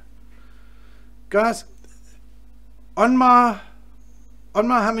we go, guys. On my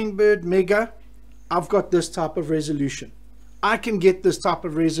Hummingbird Mega, I've got this type of resolution. I can get this type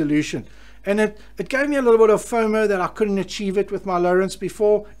of resolution, and it gave me a little bit of FOMO that I couldn't achieve it with my Lowrance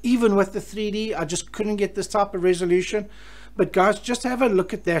before. Even with the 3D, I just couldn't get this type of resolution. But guys, just have a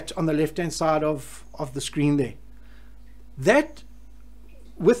look at that on the left hand side of the screen there. That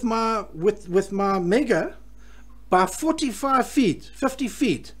with my Mega, by 45 feet, 50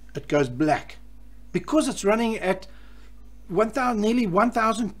 feet, it goes black, because it's running at nearly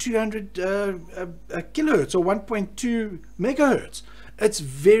 1,200 kilohertz or 1.2 megahertz. It's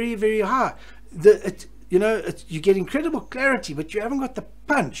very, very high. You get incredible clarity, but you haven't got the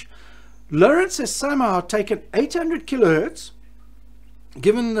punch. Lowrance has somehow taken 800 kilohertz,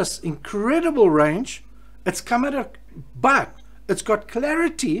 given this incredible range. It's come at but it's got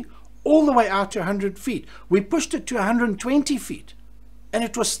clarity all the way out to 100 feet. We pushed it to 120 feet, and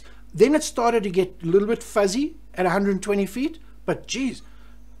then it started to get a little bit fuzzy at 120 feet, but geez,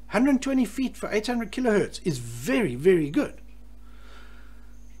 120 feet for 800 kilohertz is very, very good.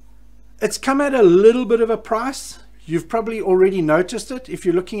 It's come at a little bit of a price. You've probably already noticed it. If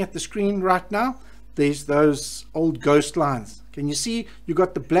you're looking at the screen right now, there's those old ghost lines. Can you see? You've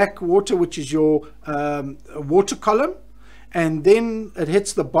got the black water, which is your water column, and then it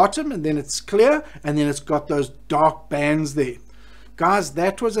hits the bottom, and then it's clear, and then it's got those dark bands there. Guys,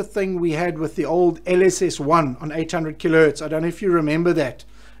 that was a thing we had with the old LSS1 on 800 kilohertz. I don't know if you remember that.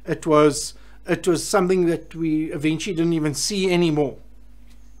 It was something that we eventually didn't even see anymore.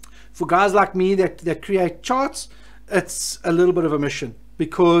 For guys like me that create charts, it's a little bit of a mission,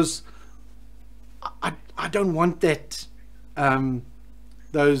 because I don't want that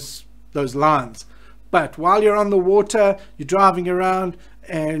those lines. But while you're on the water, you're driving around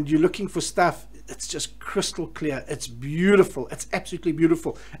and you're looking for stuff, it's just crystal clear. It's beautiful. It's absolutely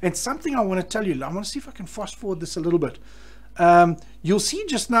beautiful. And something I want to tell you, I want to see if I can fast forward this a little bit. You'll see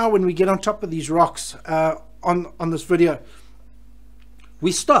just now when we get on top of these rocks on this video,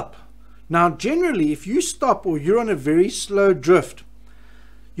 we stop. Now, generally, if you stop or you're on a very slow drift,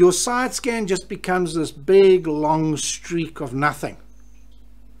 your side scan just becomes this big, long streak of nothing.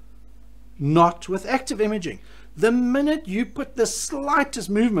 Not with active imaging. The minute you put the slightest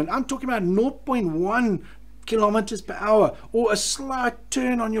movement, I'm talking about 0.1 kilometers per hour or a slight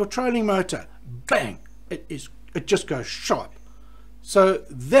turn on your trolling motor, bang, it just goes sharp. So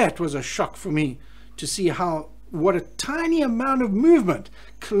that was a shock for me to see what a tiny amount of movement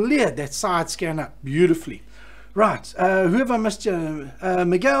cleared that side scan up beautifully. Right, who have I missed?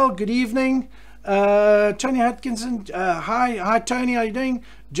 Miguel, good evening. Tony Hutkinson, hi Tony, how are you doing?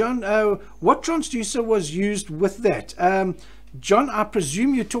 John, what transducer was used with that? John, I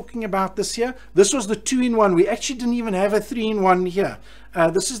presume you're talking about this here. This was the 2-in-1. We actually didn't even have a 3-in-1 here.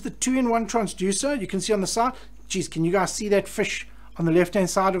 This is the 2-in-1 transducer. You can see on the side. Geez, can you guys see that fish on the left hand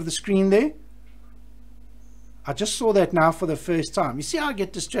side of the screen there? I just saw that now for the first time. You see how I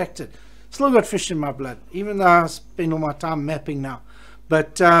get distracted? Still got fish in my blood, even though I spend all my time mapping now.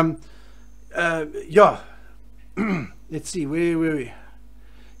 But yeah, let's see, where were we?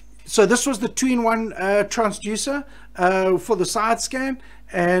 so this was the 2-in-1 transducer for the side scan,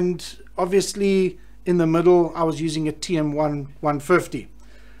 and obviously in the middle I was using a TM1 150.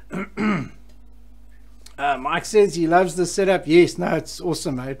 Mike says he loves the setup. Yes, no, it's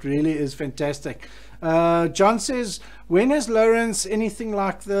awesome, mate. It really is fantastic. John says, when has Lowrance anything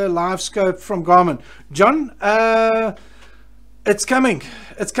like the live scope from Garmin? John, it's coming.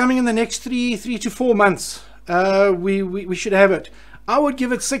 It's coming in the next 3 to 4 months. We should have it. I would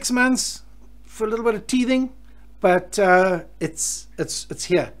give it 6 months for a little bit of teething, but it's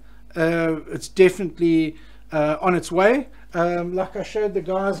here. It's definitely on its way. Like I showed the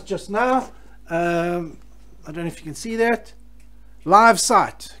guys just now. I don't know if you can see that. Live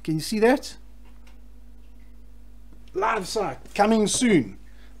site. Can you see that? Live site coming soon.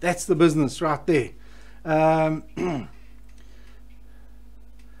 That's the business right there.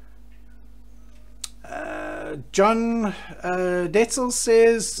 John Detzel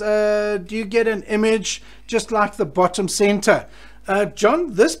says, do you get an image just like the bottom center?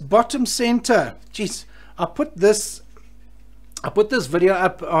 John, this bottom center, geez, I put this video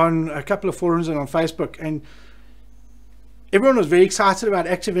up on a couple of forums and on Facebook, and everyone was very excited about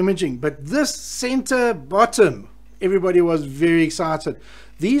active imaging, but this center bottom, everybody was very excited.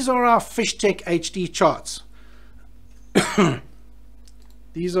 These are our FishTech HD charts.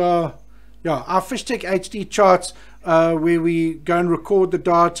 These are our FishTech HD charts, where we go and record the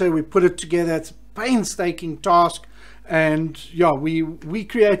data, we put it together. It's a painstaking task, and we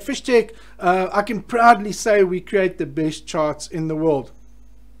create FishTech. I can proudly say we create the best charts in the world,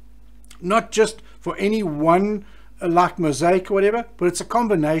 not just for any one like Mosaic or whatever, but it's a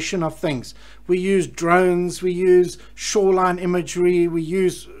combination of things. We use drones, we use shoreline imagery, we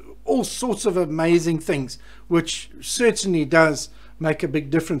use all sorts of amazing things, which certainly does make a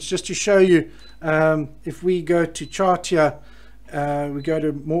big difference. Just to show you, if we go to chart here, we go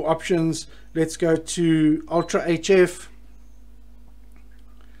to more options. Let's go to Ultra HF.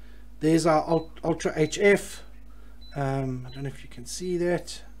 There's our Ultra HF. I don't know if you can see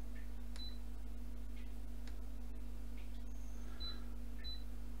that.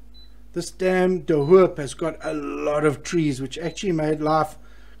 This dam De Hoop has got a lot of trees, which actually made life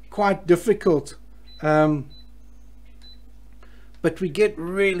quite difficult. But we get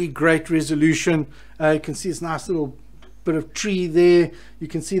really great resolution. You can see this nice little bit of tree there. You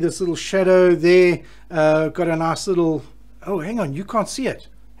can see this little shadow there. Got a nice little, oh, hang on, you can't see it.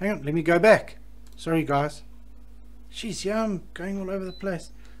 Hang on, let me go back. Sorry, guys. Jeez, yeah, I'm going all over the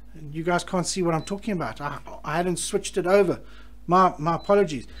place. You guys can't see what I'm talking about. I hadn't switched it over. My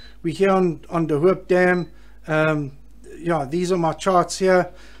apologies. We're here on De Hoop Dam. These are my charts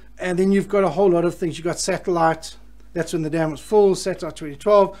here. And then you've got a whole lot of things. You've got satellite. That's when the dam was full. Satellite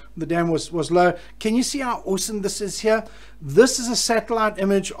 2012. The dam was low. Can you see how awesome this is here? This is a satellite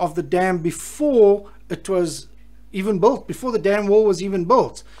image of the dam before it was even built, before the dam wall was even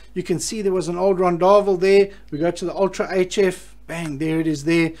built. You can see there was an old rondavel there. We go to the Ultra HF. Bang, there it is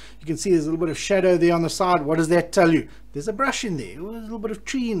there. You can see there's a little bit of shadow there on the side. What does that tell you? There's a brush in there. There's a little bit of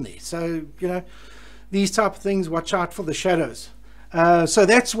tree in there. So, these type of things, watch out for the shadows. So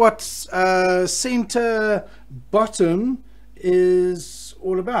that's what center bottom is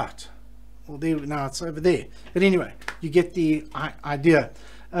all about. Well, there, now it's over there. But anyway, you get the idea.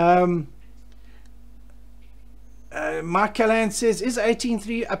 Mike Callahan says, is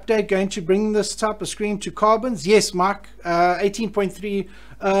 18.3 update going to bring this type of screen to carbons? Yes, Mike. 18.3.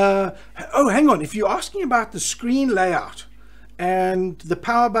 Oh, hang on. If you're asking about the screen layout and the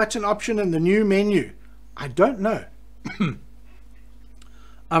power button option and the new menu, I don't know.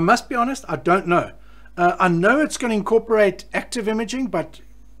 I must be honest, I don't know. I know it's going to incorporate active imaging, but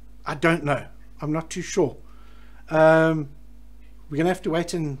I don't know. I'm not too sure. We're going to have to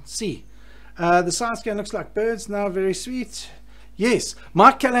wait and see. The side scan looks like birds now, very sweet. Yes,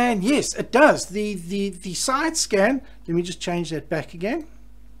 Mike Callahan, yes, it does. The side scan, let me just change that back again.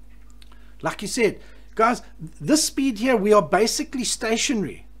 Like you said, guys, this speed here, we are basically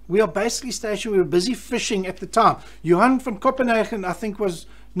stationary. We were busy fishing at the time. Johan from Copenhagen, I think was,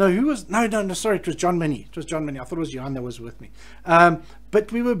 no, who was, no, sorry, it was John Minnie. It was John Minnie. I thought it was Johan that was with me.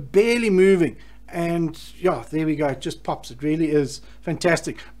 But we were barely moving. And yeah, there we go. It just pops. It really is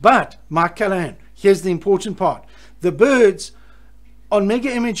fantastic. But Mike Callahan, here's the important part. The birds on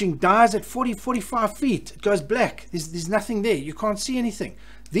mega imaging dies at 45 feet. It goes black. There's nothing there. You can't see anything.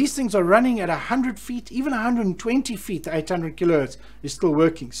 These things are running at 100 feet, even 120 feet. The 800 kilohertz is still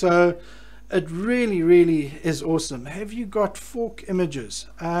working. So it really, really is awesome. Have you got fork images?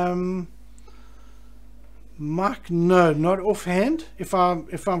 Mike, no, not offhand, if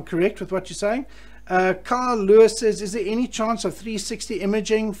I'm correct with what you're saying. Carl Lewis says, is there any chance of 360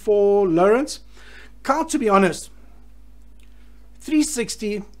 imaging for Lowrance? Carl, to be honest,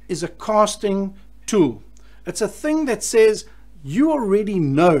 360 is a casting tool. It's a thing that says you already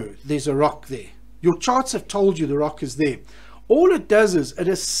know there's a rock there. Your charts have told you the rock is there. All it does is it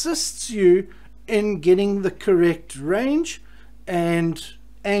assists you in getting the correct range and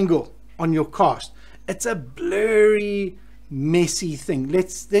angle on your cast. It's a blurry, messy thing.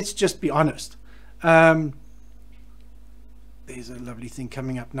 Let's just be honest. There's a lovely thing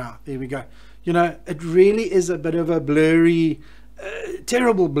coming up now. There we go. You know, it really is a bit of a blurry,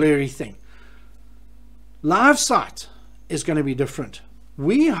 terrible blurry thing. Live sight is going to be different.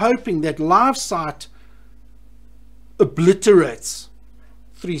 We're hoping that live sight obliterates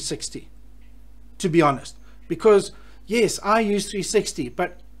 360, to be honest, because yes, I use 360,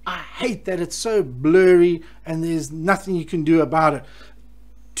 but I hate that it's so blurry and there's nothing you can do about it.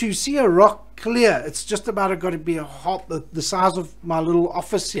 To see a rock clear, it's just about got to be the size of my little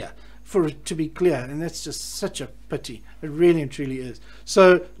office here for it to be clear, and that's just such a pity. It really and truly is.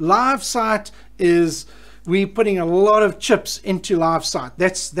 So live sight is, we're putting a lot of chips into live sight.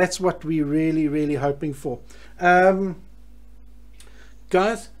 That's what we're really hoping for.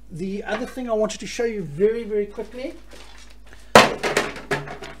 Guys, the other thing I wanted to show you very quickly,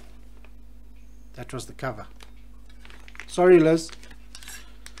 that was the cover. Sorry, Liz.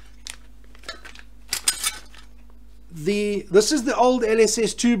 This is the old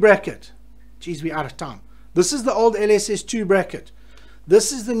LSS2 bracket. Geez, we're out of time. This is the old LSS2 bracket.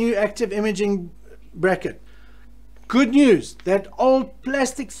 This is the new active imaging bracket. Good news, that old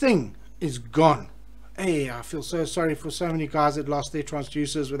plastic thing is gone. Hey, I feel so sorry for so many guys that lost their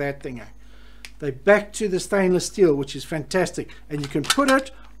transducers with that thing. They're back to the stainless steel, which is fantastic, and you can put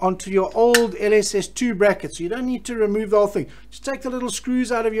it onto your old LSS2 bracket, so you don't need to remove the whole thing. Just take the little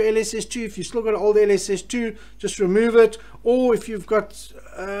screws out of your LSS2. If you still got an old LSS2, just remove it. Or if you've got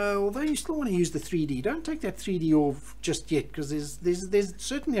although you still want to use the 3D, don't take that 3D off just yet, because there's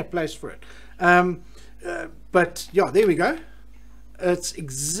certainly a place for it. But yeah, there we go. It's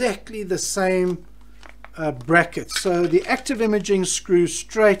exactly the same bracket. So the active imaging screws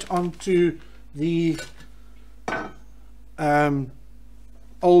straight onto the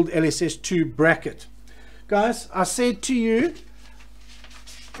old LSS2 bracket. Guys, I said to you,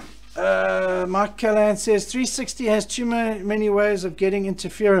 Mike Callahan says 360 has too many ways of getting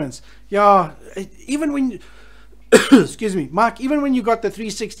interference. Yeah, even when excuse me, Mike, even when you got the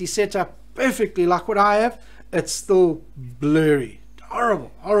 360 set up perfectly like what I have, it's still blurry.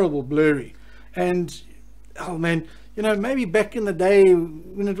 Horrible blurry. And oh man, you know, maybe back in the day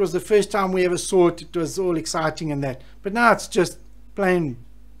when it was the first time we ever saw it, it was all exciting and that, but now it's just plain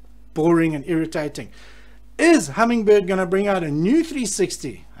boring and irritating. Is Hummingbird going to bring out a new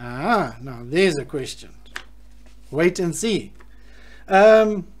 360? Now there's a question. Wait and see.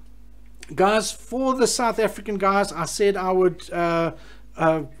 Guys, for the South African guys, I said I would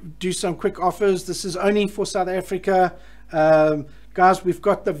do some quick offers. This is only for South Africa. Guys, we've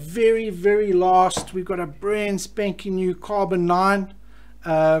got the very last, we've got a brand spanking new Carbon 9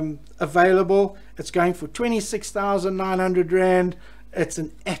 available. It's going for 26,900 Rand. It's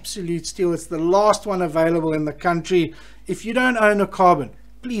an absolute steal. It's the last one available in the country. If you don't own a Carbon,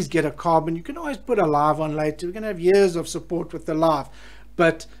 please get a Carbon. You can always put a Live on later. We're going to have years of support with the Live.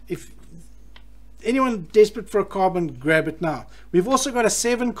 But if anyone desperate for a Carbon, grab it now. We've also got a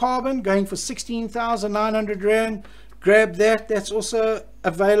 7 Carbon going for 16,900 Rand. Grab that. That's also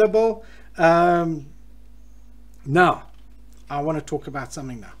available. Now, I want to talk about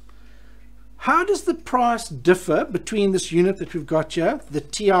something now. How does the price differ between this unit that we've got here, the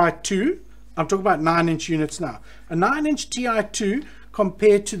TI2? I'm talking about 9-inch units now. A 9-inch TI2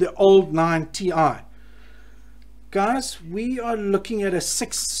 compared to the old 9 TI. Guys, we are looking at a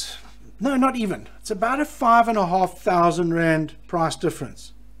no, not even. It's about a 5,500 Rand price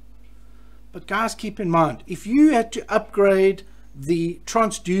difference. But guys, keep in mind, if you had to upgrade the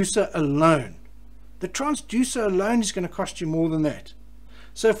transducer alone, the transducer alone is going to cost you more than that.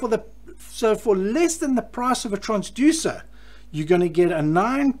 So for less than the price of a transducer, you're going to get a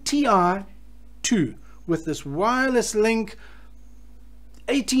 9 TI2 with this wireless link,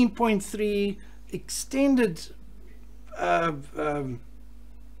 18.3 extended,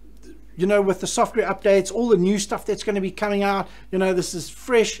 you know, with the software updates, all the new stuff that's going to be coming out. You know, this is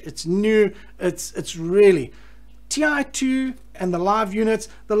fresh, it's new, it's really TI2. And the live units,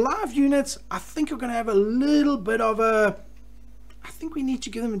 I think are going to have a little bit of a, I think we need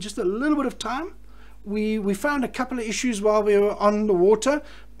to give them just a little bit of time. We found a couple of issues while we were on the water,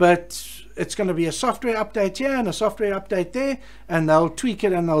 but it's going to be a software update here and a software update there, and they'll tweak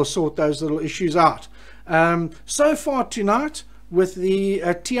it and they'll sort those little issues out. So far tonight with the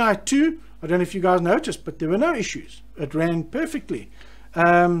TI2, I don't know if you guys noticed, but there were no issues. It ran perfectly.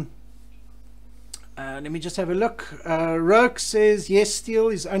 Let me just have a look. Roke says yes, steel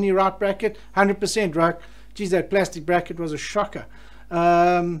is only right bracket. 100% Roke. Geez, that plastic bracket was a shocker.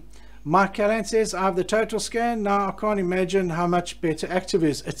 Mike Callan says I have the total scan now. I can't imagine how much better Active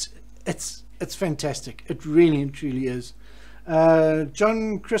is. It's fantastic. It really and truly is.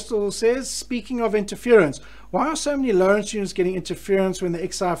 John Crystal says, speaking of interference, why are so many Lowrance units getting interference when the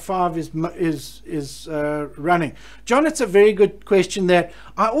XI5 is running? John, it's a very good question. That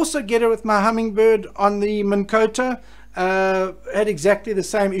I also get it with my Hummingbird on the Minkota. Had exactly the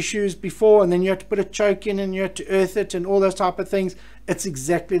same issues before, and then you had to put a choke in and you had to earth it and all those type of things. It's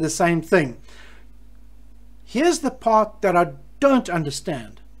exactly the same thing. Here's the part that I don't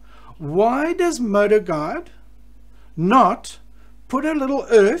understand. Why does MotorGuide not put a little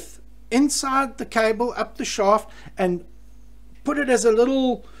earth inside the cable up the shaft and put it as a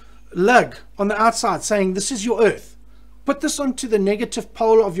little lug on the outside saying this is your earth? Put this onto the negative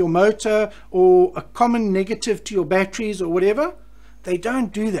pole of your motor or a common negative to your batteries or whatever. They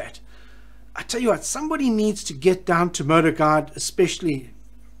don't do that. I tell you what, somebody needs to get down to MotorGuide,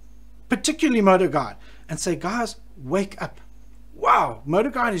 particularly MotorGuide, and say, guys, wake up. Wow,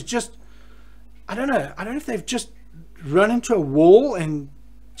 MotorGuide is just, I don't know if they've just run into a wall and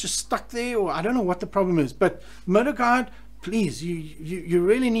just stuck there, or I don't know what the problem is. But MotorGuide, please, you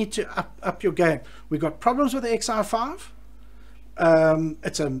really need to up your game. We've got problems with the XI5.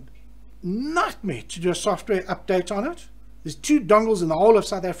 It's a nightmare to do a software update on it. There's 2 dongles in the whole of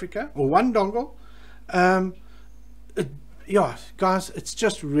South Africa, or 1 dongle. Yeah, guys, it's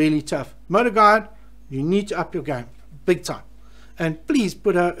just really tough. MotorGuide, you need to up your game big time. And please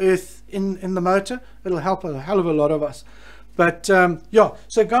put a earth in the motor. It'll help a hell of a lot of us. But yeah,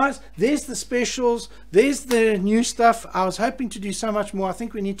 so guys, there's the specials, there's the new stuff. I was hoping to do so much more. I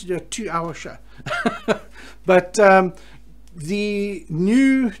think we need to do a 2-hour show. But the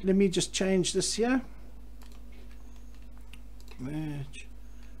new, let me just change this here. Merge.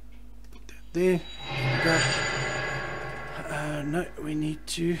 Put that there. There we go. No, we need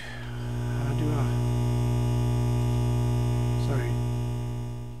to. How do I? Sorry.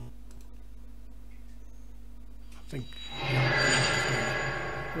 I think.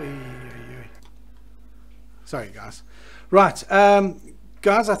 Sorry, guys. Right,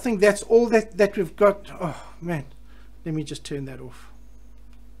 guys. I think that's all that we've got. Oh man, let me just turn that off.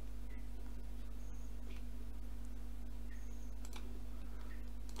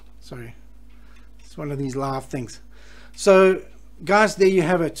 Sorry, it's one of these live things. So guys, there you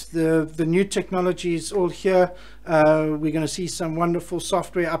have it. The new technology is all here. We're going to see some wonderful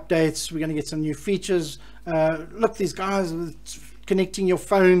software updates. We're going to get some new features. Look, these guys connecting your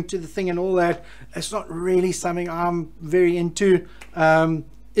phone to the thing and all that, it's not really something I'm very into.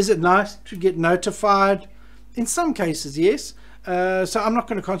 Is it nice to get notified? In some cases, yes. So I'm not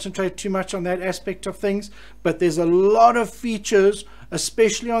going to concentrate too much on that aspect of things, but there's a lot of features,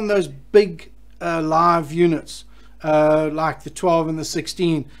 especially on those big live units like the 12 and the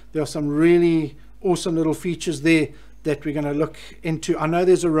 16. There are some really awesome little features there that we're going to look into. I know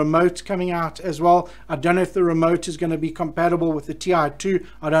there's a remote coming out as well. I don't know if the remote is going to be compatible with the TI2.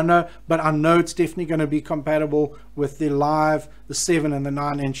 I don't know, but I know it's definitely going to be compatible with the live, the 7 and the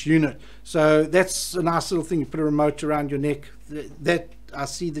 9-inch unit. So that's a nice little thing. You put a remote around your neck. That I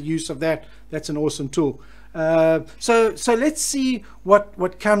see the use of that. That's an awesome tool. So let's see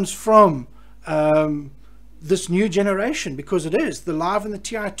what comes from this new generation, because it is the live and the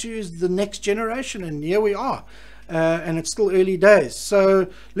TI2 is the next generation, and here we are. And it's still early days, so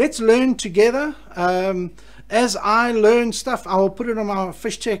let's learn together. As I learn stuff, I will put it on my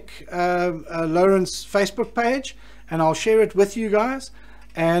FishTech Lowrance Facebook page, and I'll share it with you guys.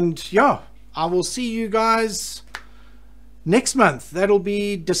 And yeah, I will see you guys next month. That'll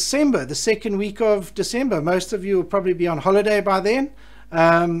be December, the 2nd week of December. Most of you will probably be on holiday by then.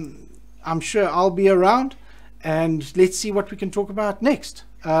 I'm sure I'll be around, and let's see what we can talk about next.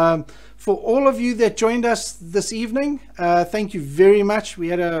 For all of you that joined us this evening, thank you very much. We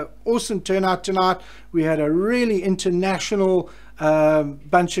had an awesome turnout tonight. We had a really international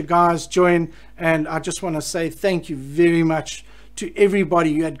bunch of guys join, and I just want to say thank you very much to everybody.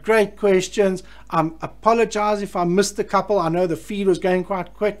 You had great questions. I apologize if I missed a couple. I know the feed was going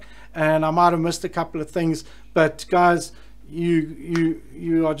quite quick and I might have missed a couple of things, but guys,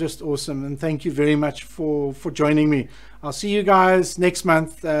 you are just awesome, and thank you very much for joining me. I'll see you guys next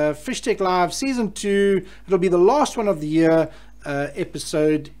month. FishTech Live Season 2. It'll be the last one of the year.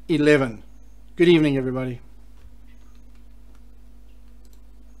 episode 11. Good evening, everybody.